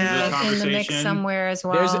on in the mix somewhere as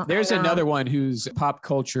well. There's another one whose pop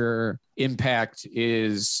culture impact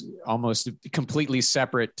is almost completely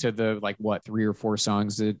separate to the 3 or 4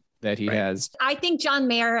 songs that he has. I think John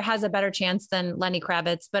Mayer has a better chance than Lenny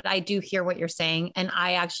Kravitz, but I do hear what you're saying. And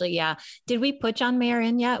I actually, did we put John Mayer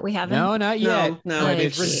in yet? We haven't? No, not yet. No,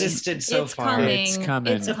 it's resisted so far. It's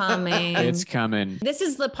coming. It's coming. It's coming. This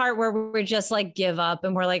is the part where we're just give up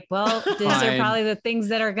and we're like, well, these are probably the things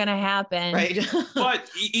that are going to happen. Right. but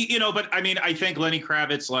I mean, I think Lenny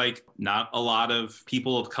Kravitz, not a lot of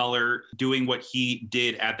people of color doing what he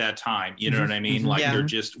did at that time. You know what I mean? There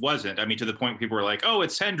just wasn't. I mean, to the point where people were like, oh,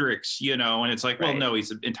 it's Hendrix, and it's well, no,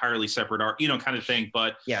 he's an entirely separate art, kind of thing.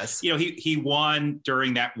 But yes, he won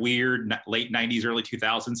during that weird late 90s, early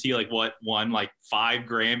 2000s. He won 5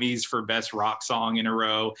 Grammys for best rock song in a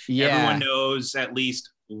row. Yeah. Everyone knows at least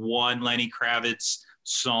one Lenny Kravitz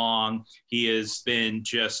song. He has been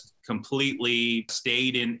just completely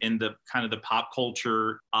stayed in the kind of the pop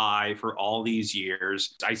culture eye for all these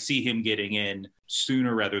years. I see him getting in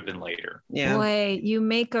sooner rather than later. Yeah. Boy, you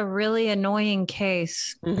make a really annoying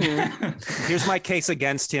case. Mm-hmm. Here's my case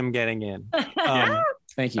against him getting in.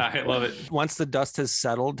 Thank you. I love it. Once the dust has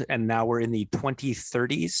settled and now we're in the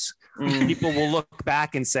 2030s, people will look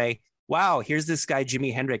back and say, wow, here's this guy,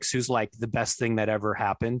 Jimi Hendrix, who's the best thing that ever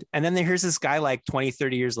happened. And then here's this guy 20,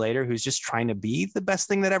 30 years later, who's just trying to be the best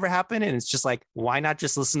thing that ever happened. And it's just why not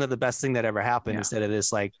just listen to the best thing that ever happened instead of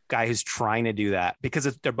this guy who's trying to do that? Because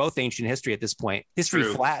they're both ancient history at this point. History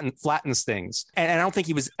flattens things. And I don't think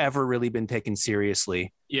he was ever really been taken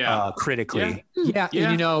seriously. Critically. Yeah.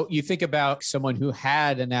 And, you think about someone who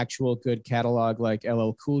had an actual good catalog like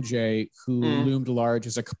LL Cool J, who loomed large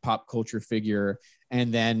as a pop culture figure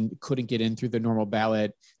and then couldn't get in through the normal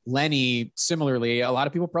ballot. Lenny, similarly, a lot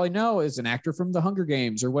of people probably know is an actor from the Hunger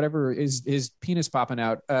Games or whatever, is his penis popping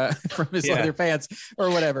out from his leather pants or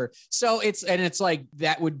whatever. So it's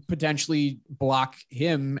that would potentially block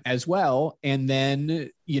him as well. And then,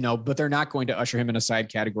 but they're not going to usher him in a side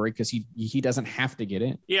category because he doesn't have to get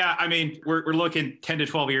in. Yeah. I mean, we're looking 10 to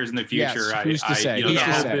 12 years in the future. Yes, who's to say?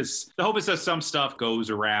 The hope is that some stuff goes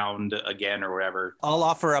around again or whatever. I'll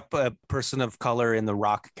offer up a person of color in the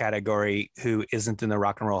rock category who isn't in the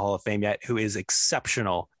Rock and Roll Hall of Fame yet, who is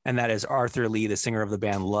exceptional. And that is Arthur Lee, the singer of the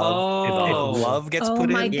band Love. If Love gets put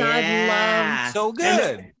in. Oh my God, Love. So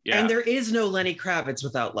good. And there is no Lenny Kravitz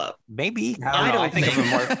without Love. Maybe. I don't think of him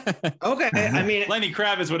more. Okay. I mean, Lenny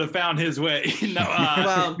Kravitz would have found his way.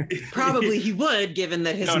 Well, probably he would, given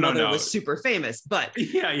that his mother was super famous. But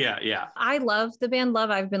yeah. I love the band Love.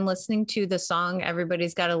 I've been listening to the song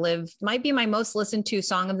Everybody's Gotta Live. Might be my most listened to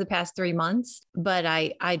song of the past 3 months, but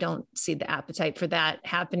I don't see the appetite for that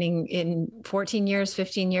happening in 14 years,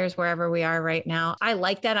 15 years, wherever we are right now. I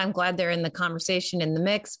like that. I'm glad they're in the conversation, in the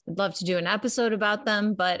mix. I'd love to do an episode about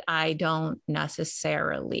them, but I don't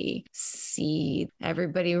necessarily see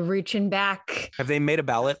everybody reaching back. Have they made a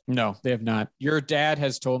ballot? No, they have not. Your dad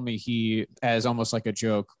has told me he, as almost like a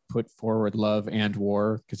joke, put forward Love and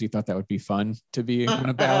War because he thought that would be fun to be on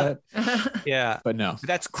a ballot. Yeah. But no.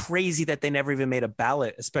 That's crazy that they never even made a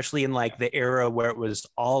ballot, especially in the era where it was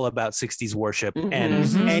all about 60s worship. And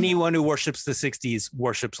anyone who worships the 60s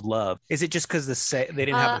worships Love. Is it just because they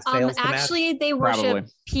didn't have the sales to match? Actually, they worship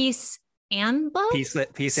peace and love.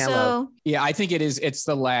 Peace and love. Yeah, I think it is. It's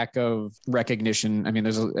the lack of recognition. I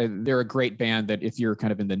mean, they're a great band that if you're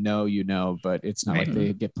kind of in the know, but it's not like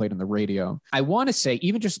they get played on the radio. I want to say,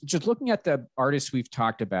 even just looking at the artists we've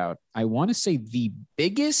talked about, I want to say the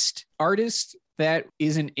biggest artist that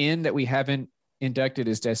isn't in that we haven't inducted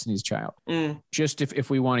is Destiny's Child. Just if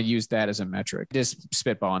we want to use that as a metric. Just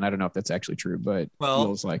spitballing. I don't know if that's actually true, but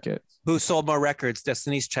feels like it. Who sold more records,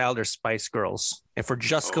 Destiny's Child or Spice Girls? If we're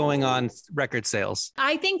just going on record sales.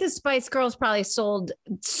 I think the Spice Girls probably sold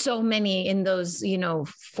so many in those,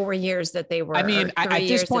 4 years that they were. I mean, at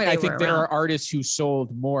this point, I think there are artists who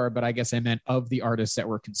sold more, but I guess I meant of the artists that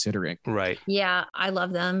we're considering. Right. Yeah, I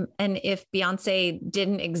love them. And if Beyonce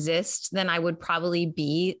didn't exist, then I would probably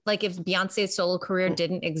be if Beyonce's solo career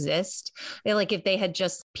didn't exist, if they had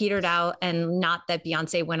just petered out and not that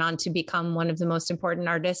Beyonce went on to become one of the most important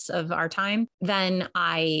artists of our time, then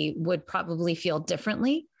I would probably feel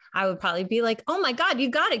differently. I would probably be like, oh my God, you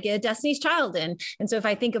got to get Destiny's Child in. And so if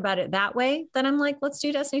I think about it that way, then I'm like, let's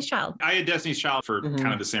do Destiny's Child. I had Destiny's Child for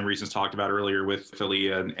kind of the same reasons talked about earlier with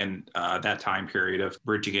Philly and that time period of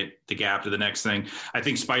bridging the gap to the next thing. I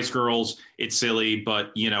think Spice Girls, it's silly,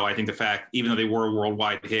 but I think the fact, even though they were a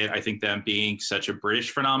worldwide hit, I think them being such a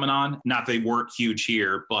British phenomenon, not they weren't huge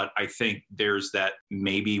here, but I think there's that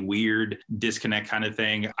maybe weird disconnect kind of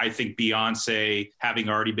thing. I think Beyonce having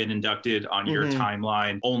already been inducted on your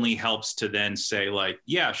timeline only helps to then say like,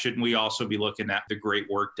 yeah, shouldn't we also be looking at the great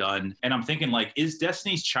work done? And I'm thinking like, is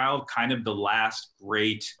Destiny's Child kind of the last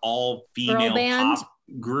great all female pop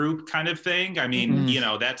group kind of thing? I mean,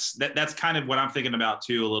 that's kind of what I'm thinking about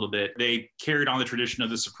too a little bit. They carried on the tradition of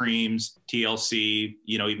the Supremes, TLC,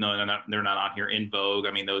 even though they're not on here, En Vogue.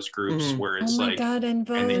 I mean, those groups where it's like, God, En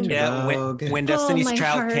Vogue. Yeah, when Destiny's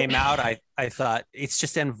Child came out, I thought it's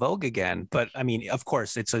just En Vogue again. But I mean, of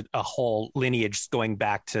course, it's a whole lineage going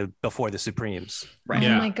back to before the Supremes. Right.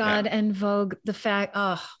 Oh my God, En Vogue. The fact,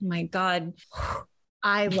 oh my God.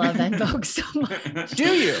 I love En Vogue so much.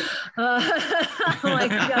 Do you? Oh my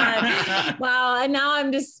God. Wow. And now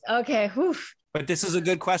I'm just, okay. Whew. But this is a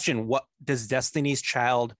good question. What does Destiny's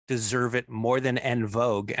Child deserve it more than En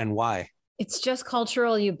Vogue, and why? It's just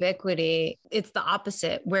cultural ubiquity. It's the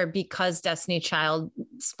opposite, where because Destiny Child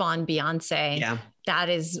spawned Beyonce, that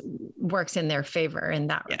works in their favor in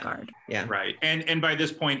that regard. Yeah. Right. And by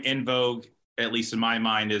this point, En Vogue, at least in my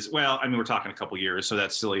mind, is, well, I mean, we're talking a couple years, so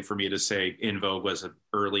that's silly for me to say En Vogue was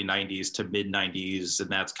early 90s to mid 90s, and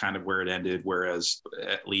that's kind of where it ended, whereas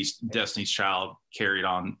at least Destiny's Child carried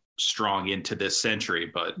on strong into this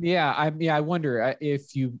century. But I wonder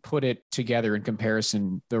if you put it together in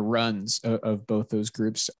comparison, the runs of both those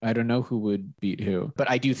groups, I don't know who would beat who, but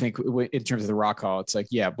I do think in terms of the Rock Hall, it's like,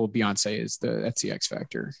 Beyonce that's the X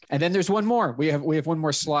factor. And then there's one more. We have one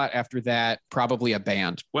more slot after that, probably a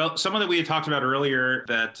band. Well, someone that we had talked about earlier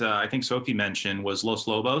that I think Sophie mentioned was Los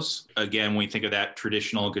Lobos. Again, when we think of that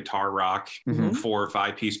traditional guitar rock 4 or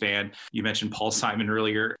 5 piece band, you mentioned Paul Simon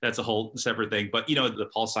earlier. That's a whole separate thing, but the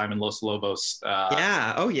Paul Simon Los Lobos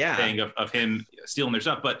thing of him stealing their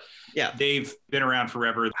stuff, but they've been around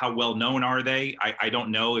forever. How well known are they? I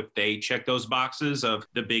don't know if they check those boxes of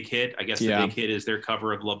the big hit. I guess the big hit is their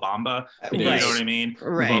cover of La Bamba. You know what I mean?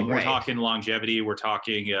 Right. We're talking longevity. We're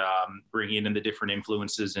talking bringing in the different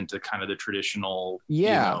influences into kind of the traditional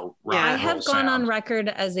rock I have gone sound. on record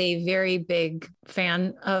as a very big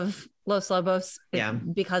fan of Los Lobos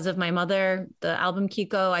because of my mother. The album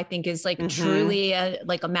Kiko, I think, is like truly a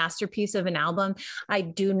masterpiece of an album. I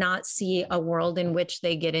do not see a world in which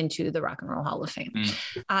they get into the Rock and Roll Hall of Fame.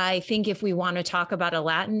 I think if we want to talk about a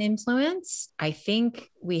Latin influence, I think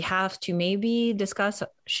we have to maybe discuss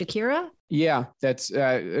Shakira. Yeah, that's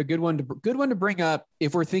a good one to bring up.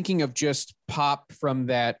 If we're thinking of just pop from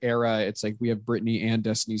that era, it's like we have Britney and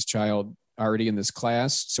Destiny's Child already in this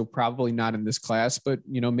class, so probably not in this class, but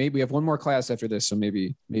maybe we have one more class after this, so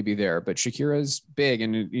maybe there. But Shakira's big,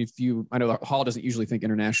 and I know the Hall doesn't usually think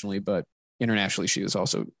internationally, but internationally she is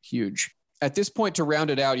also huge. At this point, to round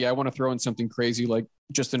it out, I want to throw in something crazy like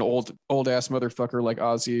just an old ass motherfucker like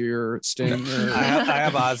Ozzy or Sting. I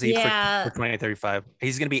have Ozzy for 2035.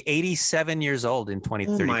 He's going to be 87 years old in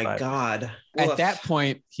 2035. Oh my God. At that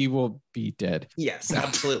point, he will be dead. Yes,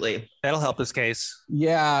 absolutely. That'll help his case.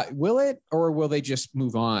 Yeah. Will it, or will they just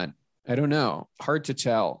move on? I don't know. Hard to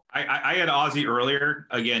tell. I had Ozzy earlier.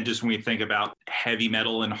 Again, just when we think about heavy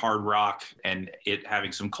metal and hard rock and it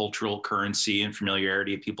having some cultural currency and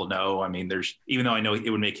familiarity, people know. I mean, even though I know it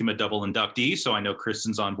would make him a double inductee, so I know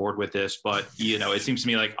Kristen's on board with this, but it seems to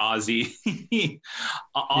me like Ozzy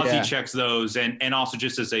checks those, and also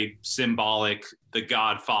just as a symbolic, the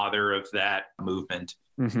godfather of that movement.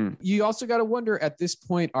 Mm-hmm. You also got to wonder at this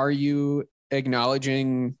point, are you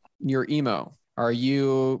acknowledging your emo? Are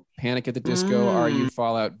you Panic at the Disco? Are you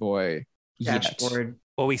Fall Out Boy? Dashboard.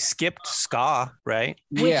 Well, we skipped ska, right?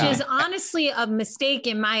 Which is honestly a mistake,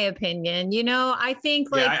 in my opinion. I think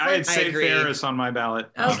I had Say Ferris on my ballot.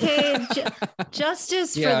 Okay,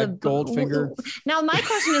 justice for the Goldfinger. Now, my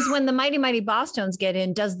question is, when the Mighty Mighty Boss Tones get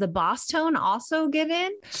in, does the Boss Tone also get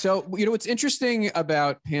in? So what's interesting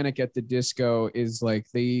about Panic at the Disco is like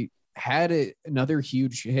they had another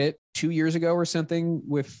huge hit 2 years ago or something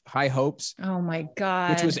with High Hopes. Oh my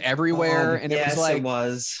God. Which was everywhere. And yes, it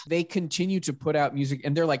was they continue to put out music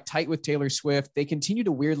and they're like tight with Taylor Swift. They continue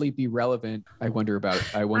to weirdly be relevant. I'm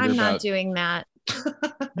not doing that.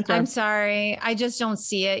 I'm sorry. I just don't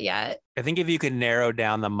see it yet. I think if you could narrow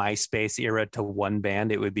down the MySpace era to one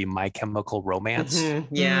band, it would be My Chemical Romance.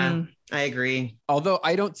 Mm-hmm. Yeah, I agree. Although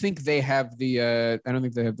I don't think they have the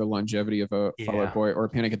longevity of a Fall Out Boy or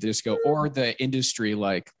Panic at the Disco or the industry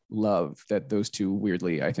like love that those two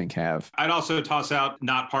weirdly, I think, have. I'd also toss out,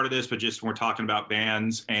 not part of this, but just we're talking about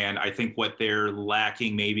bands. And I think what they're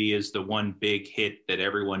lacking maybe is the one big hit that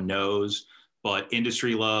everyone knows, but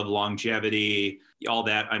industry love, longevity, all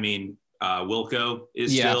that. I mean, Wilco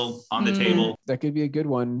is still on the table. That could be a good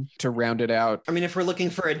one to round it out. I mean, if we're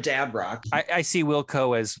looking for a dab rock, I see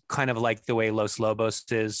Wilco as kind of like the way Los Lobos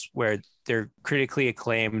is, where they're critically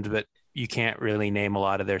acclaimed, but you can't really name a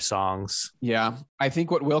lot of their songs. Yeah. I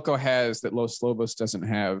think what Wilco has that Los Lobos doesn't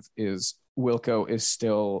have is Wilco is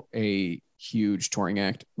still a huge touring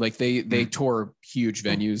act. Like they tour huge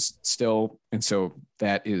venues still. And so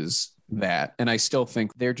that is that. And I still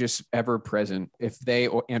think they're just ever present. If they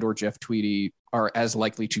or Jeff Tweedy are as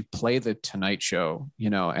likely to play the Tonight Show,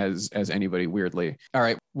 as anybody, weirdly. All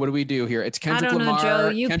right, what do we do here? It's Kendrick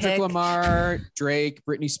Lamar, Lamar, Drake,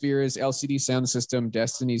 Britney Spears, LCD Sound System,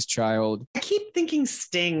 Destiny's Child. I keep thinking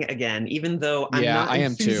Sting again, even though I'm not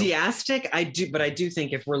enthusiastic. I do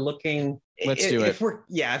think if we're looking, let's do it.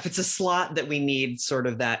 If it's a slot that we need sort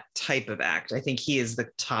of that type of act, I think he is the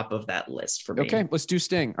top of that list for me. Okay, let's do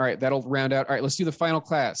Sting. All right, that'll round out. All right, let's do the final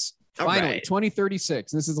class. Finally,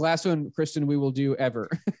 2036. This is the last one, Kristen, we will do ever.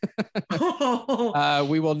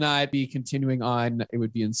 We will not be continuing on. It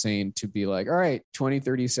would be insane to be like, all right,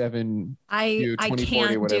 2037. I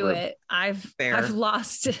can't do it. I've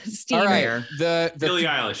lost steam. All right, the Billie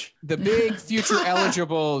Eilish. The big future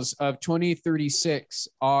eligibles of 2036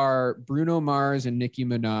 are Bruno Mars and Nicki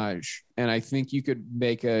Minaj. And I think you could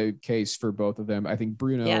make a case for both of them. I think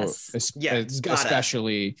Bruno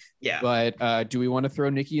especially. Yeah. But do we want to throw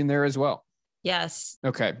Nicki in there as well? Yes.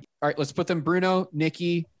 Okay. All right. Let's put them Bruno,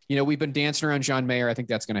 Nicki. We've been dancing around John Mayer. I think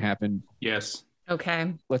that's going to happen. Yes.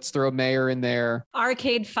 Okay. Let's throw Mayer in there.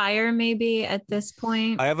 Arcade Fire, maybe at this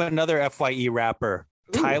point. I have another FYE rapper.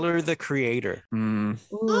 Tyler, the Creator. An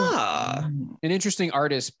interesting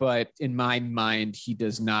artist, but in my mind, he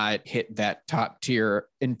does not hit that top tier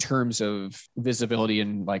in terms of visibility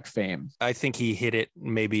and like fame. I think he hit it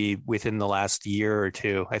maybe within the last year or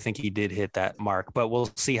two. I think he did hit that mark, but we'll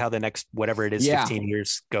see how the next, whatever it is, 15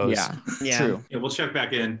 years goes. Yeah. True. Yeah, we'll check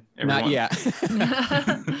back in. Everyone. Not yet.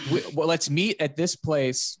 Well, let's meet at this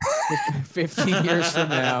place 15 years from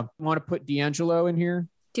now. Want to put D'Angelo in here?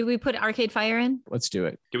 Do we put Arcade Fire in? Let's do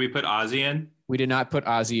it. Do we put Ozzy in? We did not put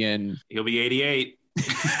Ozzy in. He'll be 88.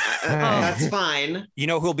 That's fine. You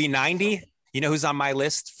know who'll be 90? You know who's on my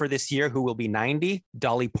list for this year who will be 90?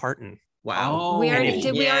 Dolly Parton. Wow. We already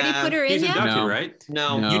put her in He's yet? inducted, right?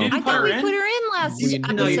 No. You didn't I thought we put her in last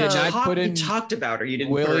episode. You talked about her. You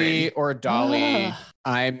didn't Willie or Dolly.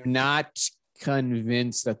 I'm not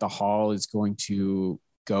convinced that the Hall is going to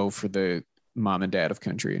go for the mom and dad of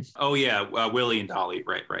country. Oh yeah, Willie and Dolly.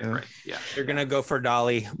 Right. Yeah, they're gonna go for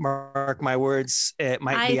Dolly. Mark my words. It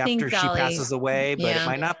might be after she passes away, but it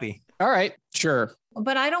might not be. All right, sure.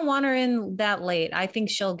 But I don't want her in that late. I think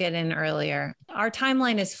she'll get in earlier. Our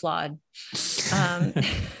timeline is flawed.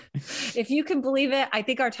 If you can believe it, I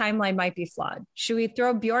think our timeline might be flawed. Should we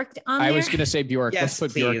throw Bjork on there? I was gonna say Bjork. Yes,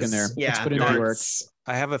 let's put please. Bjork in there. Yeah, let's put in Bjork.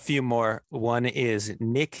 I have a few more. One is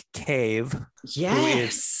Nick Cave.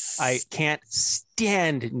 Yes. I can't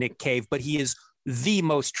stand Nick Cave, but he is the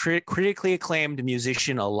most critically acclaimed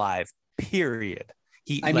musician alive, period.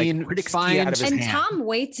 Tom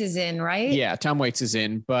Waits is in, right? Yeah, Tom Waits is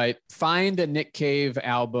in, but find a Nick Cave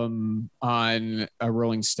album on a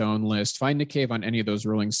Rolling Stone list. Find Nick Cave on any of those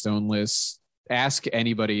Rolling Stone lists. Ask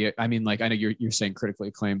anybody. I mean, like, I know you're saying critically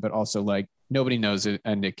acclaimed, but also like nobody knows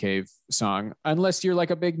a Nick Cave song unless you're like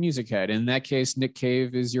a big music head. In that case, Nick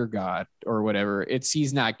Cave is your god or whatever.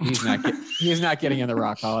 He's not getting in the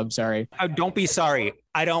Rock Hall. I'm sorry. Don't be sorry.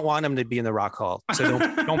 I don't want him to be in the Rock Hall. So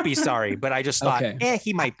don't be sorry. But I just thought,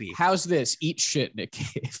 he might be. How's this? Eat shit, Nick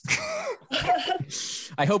Cave.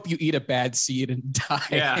 I hope you eat a bad seed and die.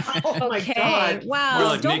 Yeah. Oh my God. Wow. We're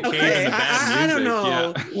like Nick Cave and the bad music. I don't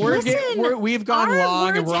know. Yeah. We've gone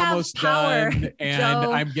long and we're almost power, done. And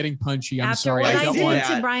Joe. I'm getting punchy. I'm After sorry. what I don't did want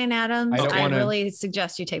to Bryan Adams, I really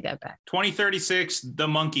suggest you take that back. 2036, the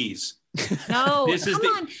Monkees. No, this is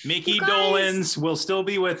Mickey Dolenz will still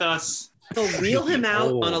be with us. They'll wheel him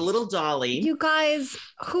out on a little dolly. You guys,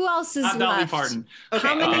 who else is left? Dolly Parton. Okay.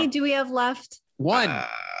 How many do we have left? One.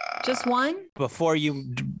 Just one? Before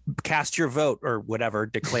you cast your vote or whatever,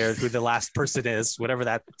 declare who the last person is, whatever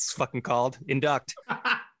that's fucking called, induct.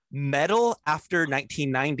 Metal after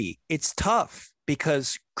 1990. It's tough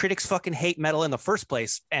because critics fucking hate metal in the first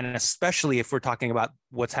place. And especially if we're talking about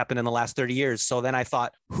what's happened in the last 30 years. So then I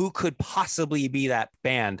thought, who could possibly be that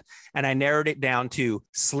band? And I narrowed it down to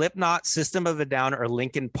Slipknot, System of a Down, or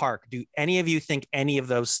Linkin Park. Do any of you think any of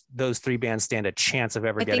those three bands stand a chance of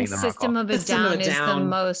ever getting the Rock Hall? System of a Down is the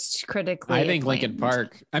most critically I think acclaimed. Linkin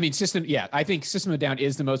Park. I mean, I think System of a Down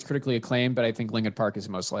is the most critically acclaimed, but I think Linkin Park is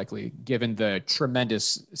most likely, given the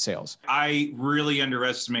tremendous sales. I really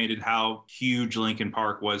underestimated how huge Linkin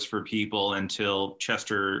Park was for people until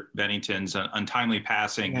Chester Bennington's untimely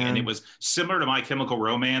passing. And it was similar to My Chemical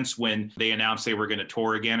Romance when they announced they were going to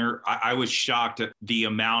tour again. I was shocked at the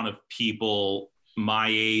amount of people my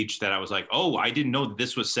age that I was like, oh, I didn't know that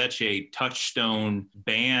this was such a touchstone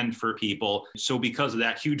band for people. So because of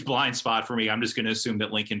that huge blind spot for me, I'm just going to assume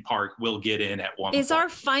that Linkin Park will get in at one point. Is our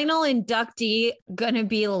final inductee going to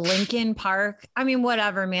be Linkin Park? I mean,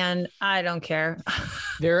 whatever, man. I don't care.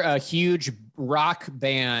 They're a huge rock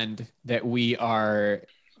band that we are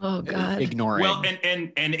ignoring. Well,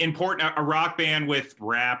 and important, a rock band with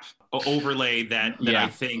rap overlay that I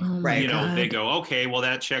think, they go, okay, well,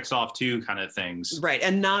 that checks off two kind of things. Right.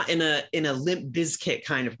 And not in a Limp Bizkit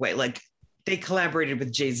kind of way. Like they collaborated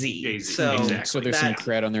with Jay-Z. So there's some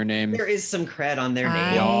cred on their name. There is some cred on their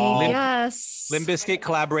name. Yes. Limp Bizkit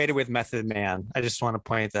collaborated with Method Man. I just want to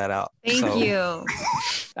point that out. Thank you.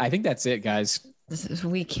 I think that's it, guys.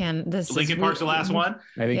 Linkin Park's the last one.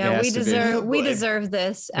 I think we deserve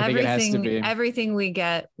this. Everything we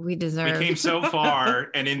get, we deserve. We came so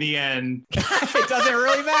far, and in the end, it doesn't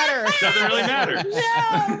really matter. It doesn't really matter.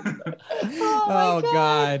 No. Oh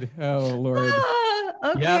God. Oh Lord.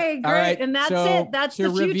 Okay, yep. great. Right. And that's it. That's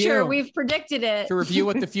the future. We've predicted it. To review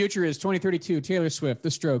what the future is, 2032, Taylor Swift, The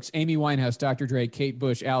Strokes, Amy Winehouse, Dr. Dre, Kate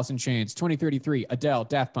Bush, Alice in Chains. 2033, Adele,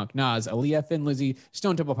 Daft Punk, Nas, Aaliyah, Thin Lizzy,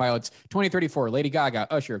 Stone Temple Pilots. 2034, Lady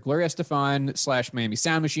Gaga, Usher, Gloria Estefan / Miami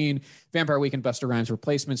Sound Machine, Vampire Weekend, Busta Rhymes,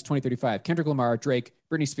 Replacements. 2035, Kendrick Lamar, Drake,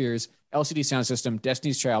 Britney Spears, LCD Sound System,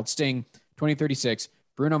 Destiny's Child, Sting. 2036,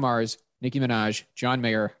 Bruno Mars, Nicki Minaj, John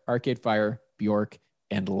Mayer, Arcade Fire, Bjork,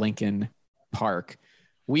 and Linkin Park.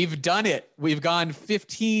 We've done it. We've gone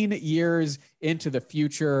 15 years into the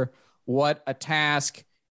future. What a task.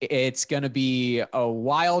 It's going to be a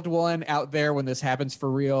wild one out there when this happens for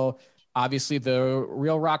real. Obviously, the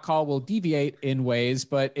real Rock Hall will deviate in ways,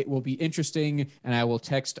 but it will be interesting. And I will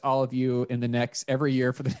text all of you every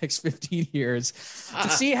year for the next 15 years to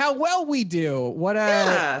see how well we do. What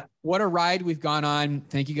a ride we've gone on.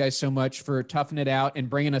 Thank you guys so much for toughing it out and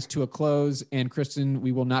bringing us to a close. And Kristen,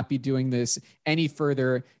 we will not be doing this any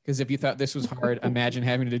further, because if you thought this was hard, imagine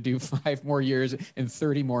having to do 5 more years and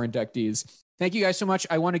 30 more inductees. Thank you guys so much.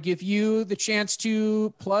 I want to give you the chance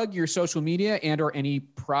to plug your social media and or any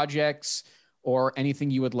projects or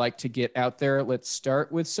anything you would like to get out there. Let's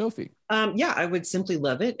start with Sophie. I would simply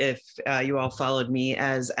love it if you all followed me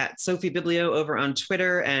as at Sophie Biblio over on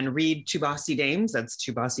Twitter and read Two Bossy Dames. That's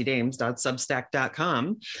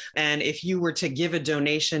twobossydames.substack.com. And if you were to give a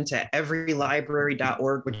donation to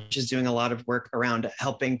everylibrary.org, which is doing a lot of work around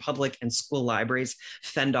helping public and school libraries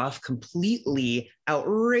fend off completely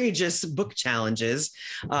outrageous book challenges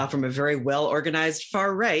from a very well-organized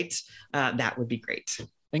far right, that would be great.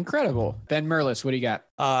 Incredible. Ben Merlis, what do you got?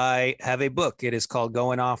 I have a book. It is called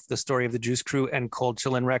Going Off, The Story of the Juice Crew and Cold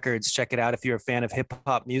Chillin' Records. Check it out if you're a fan of hip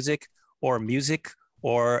hop music or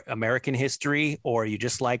American history, or you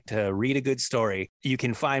just like to read a good story. You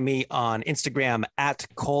can find me on Instagram at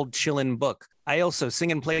Cold Chillin' Book. I also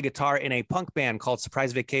sing and play guitar in a punk band called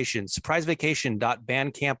Surprise Vacation,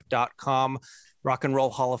 surprisevacation.bandcamp.com. Rock and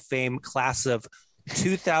Roll Hall of Fame class of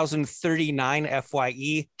 2039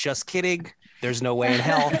 FYE. Just kidding. There's no way in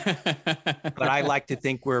hell. But I like to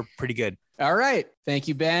think we're pretty good. All right. Thank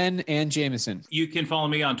you, Ben and Jameson. You can follow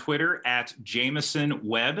me on Twitter at Jameson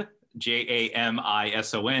Webb,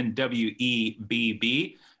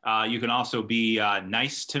 JAMISONWEBB. You can also be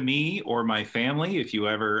nice to me or my family if you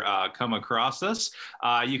ever come across us.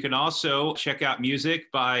 You can also check out music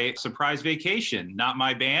by Surprise Vacation. Not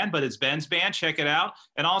my band, but it's Ben's band. Check it out.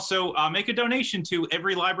 And also make a donation to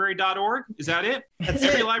everylibrary.org. Is that it? That's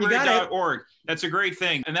everylibrary.org. That's a great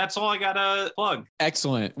thing. And that's all I got to plug.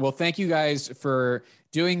 Excellent. Well, thank you guys for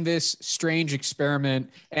doing this strange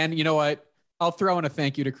experiment. And you know what? I'll throw in a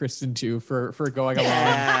thank you to Kristen too for going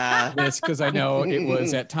along with this, because I know it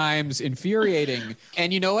was at times infuriating.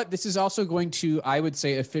 And you know what? This is also going to, I would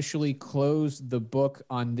say, officially close the book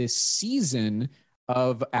on this season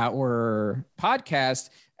of our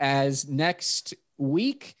podcast, as next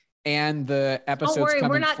week and the episodes Don't worry,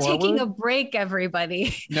 coming we're not forward. taking a break,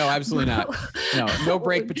 everybody. No, absolutely not. No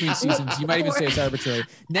break between seasons. You might even say it's arbitrary.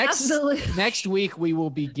 Next week, we will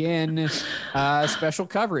begin special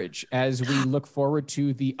coverage as we look forward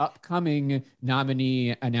to the upcoming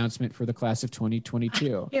nominee announcement for the class of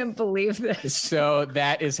 2022. I can't believe this. So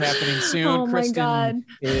that is happening soon. Oh my Kristen God.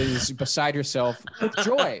 is beside herself with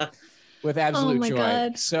joy. With absolute joy.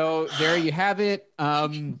 God. So there you have it.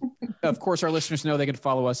 Of course, our listeners know they can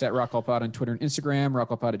follow us at RockAllPod on Twitter and Instagram.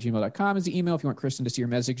 RockAllPod@gmail.com is the email if you want Kristen to see your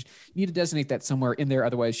message. You need to designate that somewhere in there.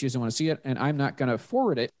 Otherwise, she doesn't want to see it, and I'm not going to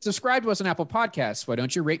forward it. Subscribe to us on Apple Podcasts. Why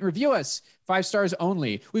don't you rate and review us? 5 stars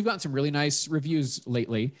only. We've gotten some really nice reviews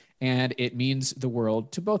lately, and it means the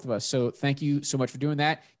world to both of us. So thank you so much for doing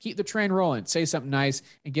that. Keep the train rolling. Say something nice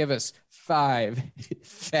and give us 5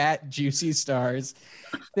 fat, juicy stars.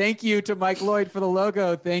 Thank you to Mike Lloyd for the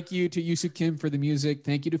logo. Thank you to Yusu Kim for the music.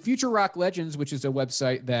 Thank you to Future Rock Legends, which is a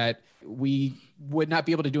website that we would not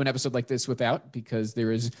be able to do an episode like this without, because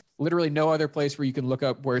there is literally no other place where you can look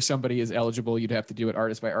up where somebody is eligible. You'd have to do it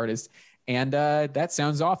artist by artist. And that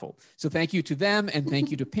sounds awful. So thank you to them. And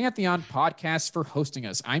thank you to Pantheon Podcasts for hosting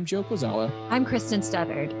us. I'm Joe Quazala. I'm Kristen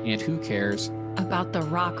Studdard. And who cares about the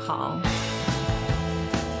Rock Hall?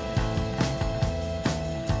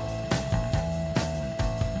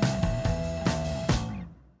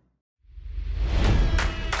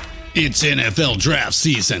 It's NFL draft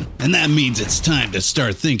season, and that means it's time to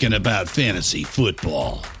start thinking about fantasy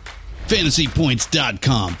football.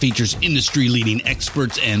 FantasyPoints.com features industry-leading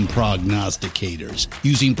experts and prognosticators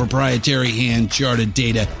using proprietary hand-charted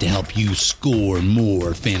data to help you score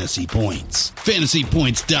more fantasy points.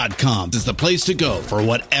 FantasyPoints.com is the place to go for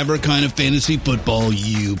whatever kind of fantasy football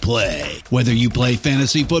you play. Whether you play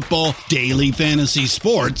fantasy football, daily fantasy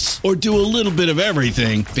sports, or do a little bit of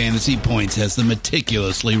everything, Fantasy Points has the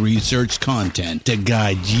meticulously researched content to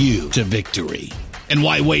guide you to victory. And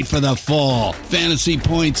why wait for the fall? Fantasy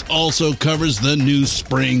Points also covers the new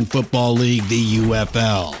spring football league, the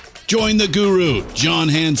UFL. Join the guru, John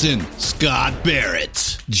Hansen, Scott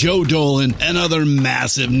Barrett, Joe Dolan, and other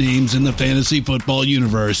massive names in the fantasy football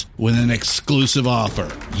universe with an exclusive offer.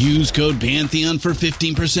 Use code Pantheon for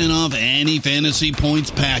 15% off any Fantasy Points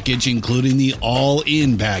package, including the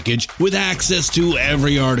all-in package, with access to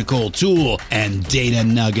every article, tool, and data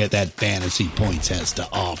nugget that Fantasy Points has to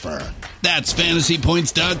offer. That's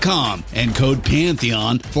FantasyPoints.com and code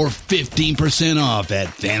Pantheon for 15% off at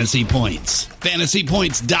Fantasy Points.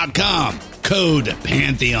 FantasyPoints.com, code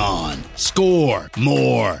Pantheon. Score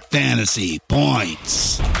more fantasy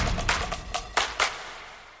points.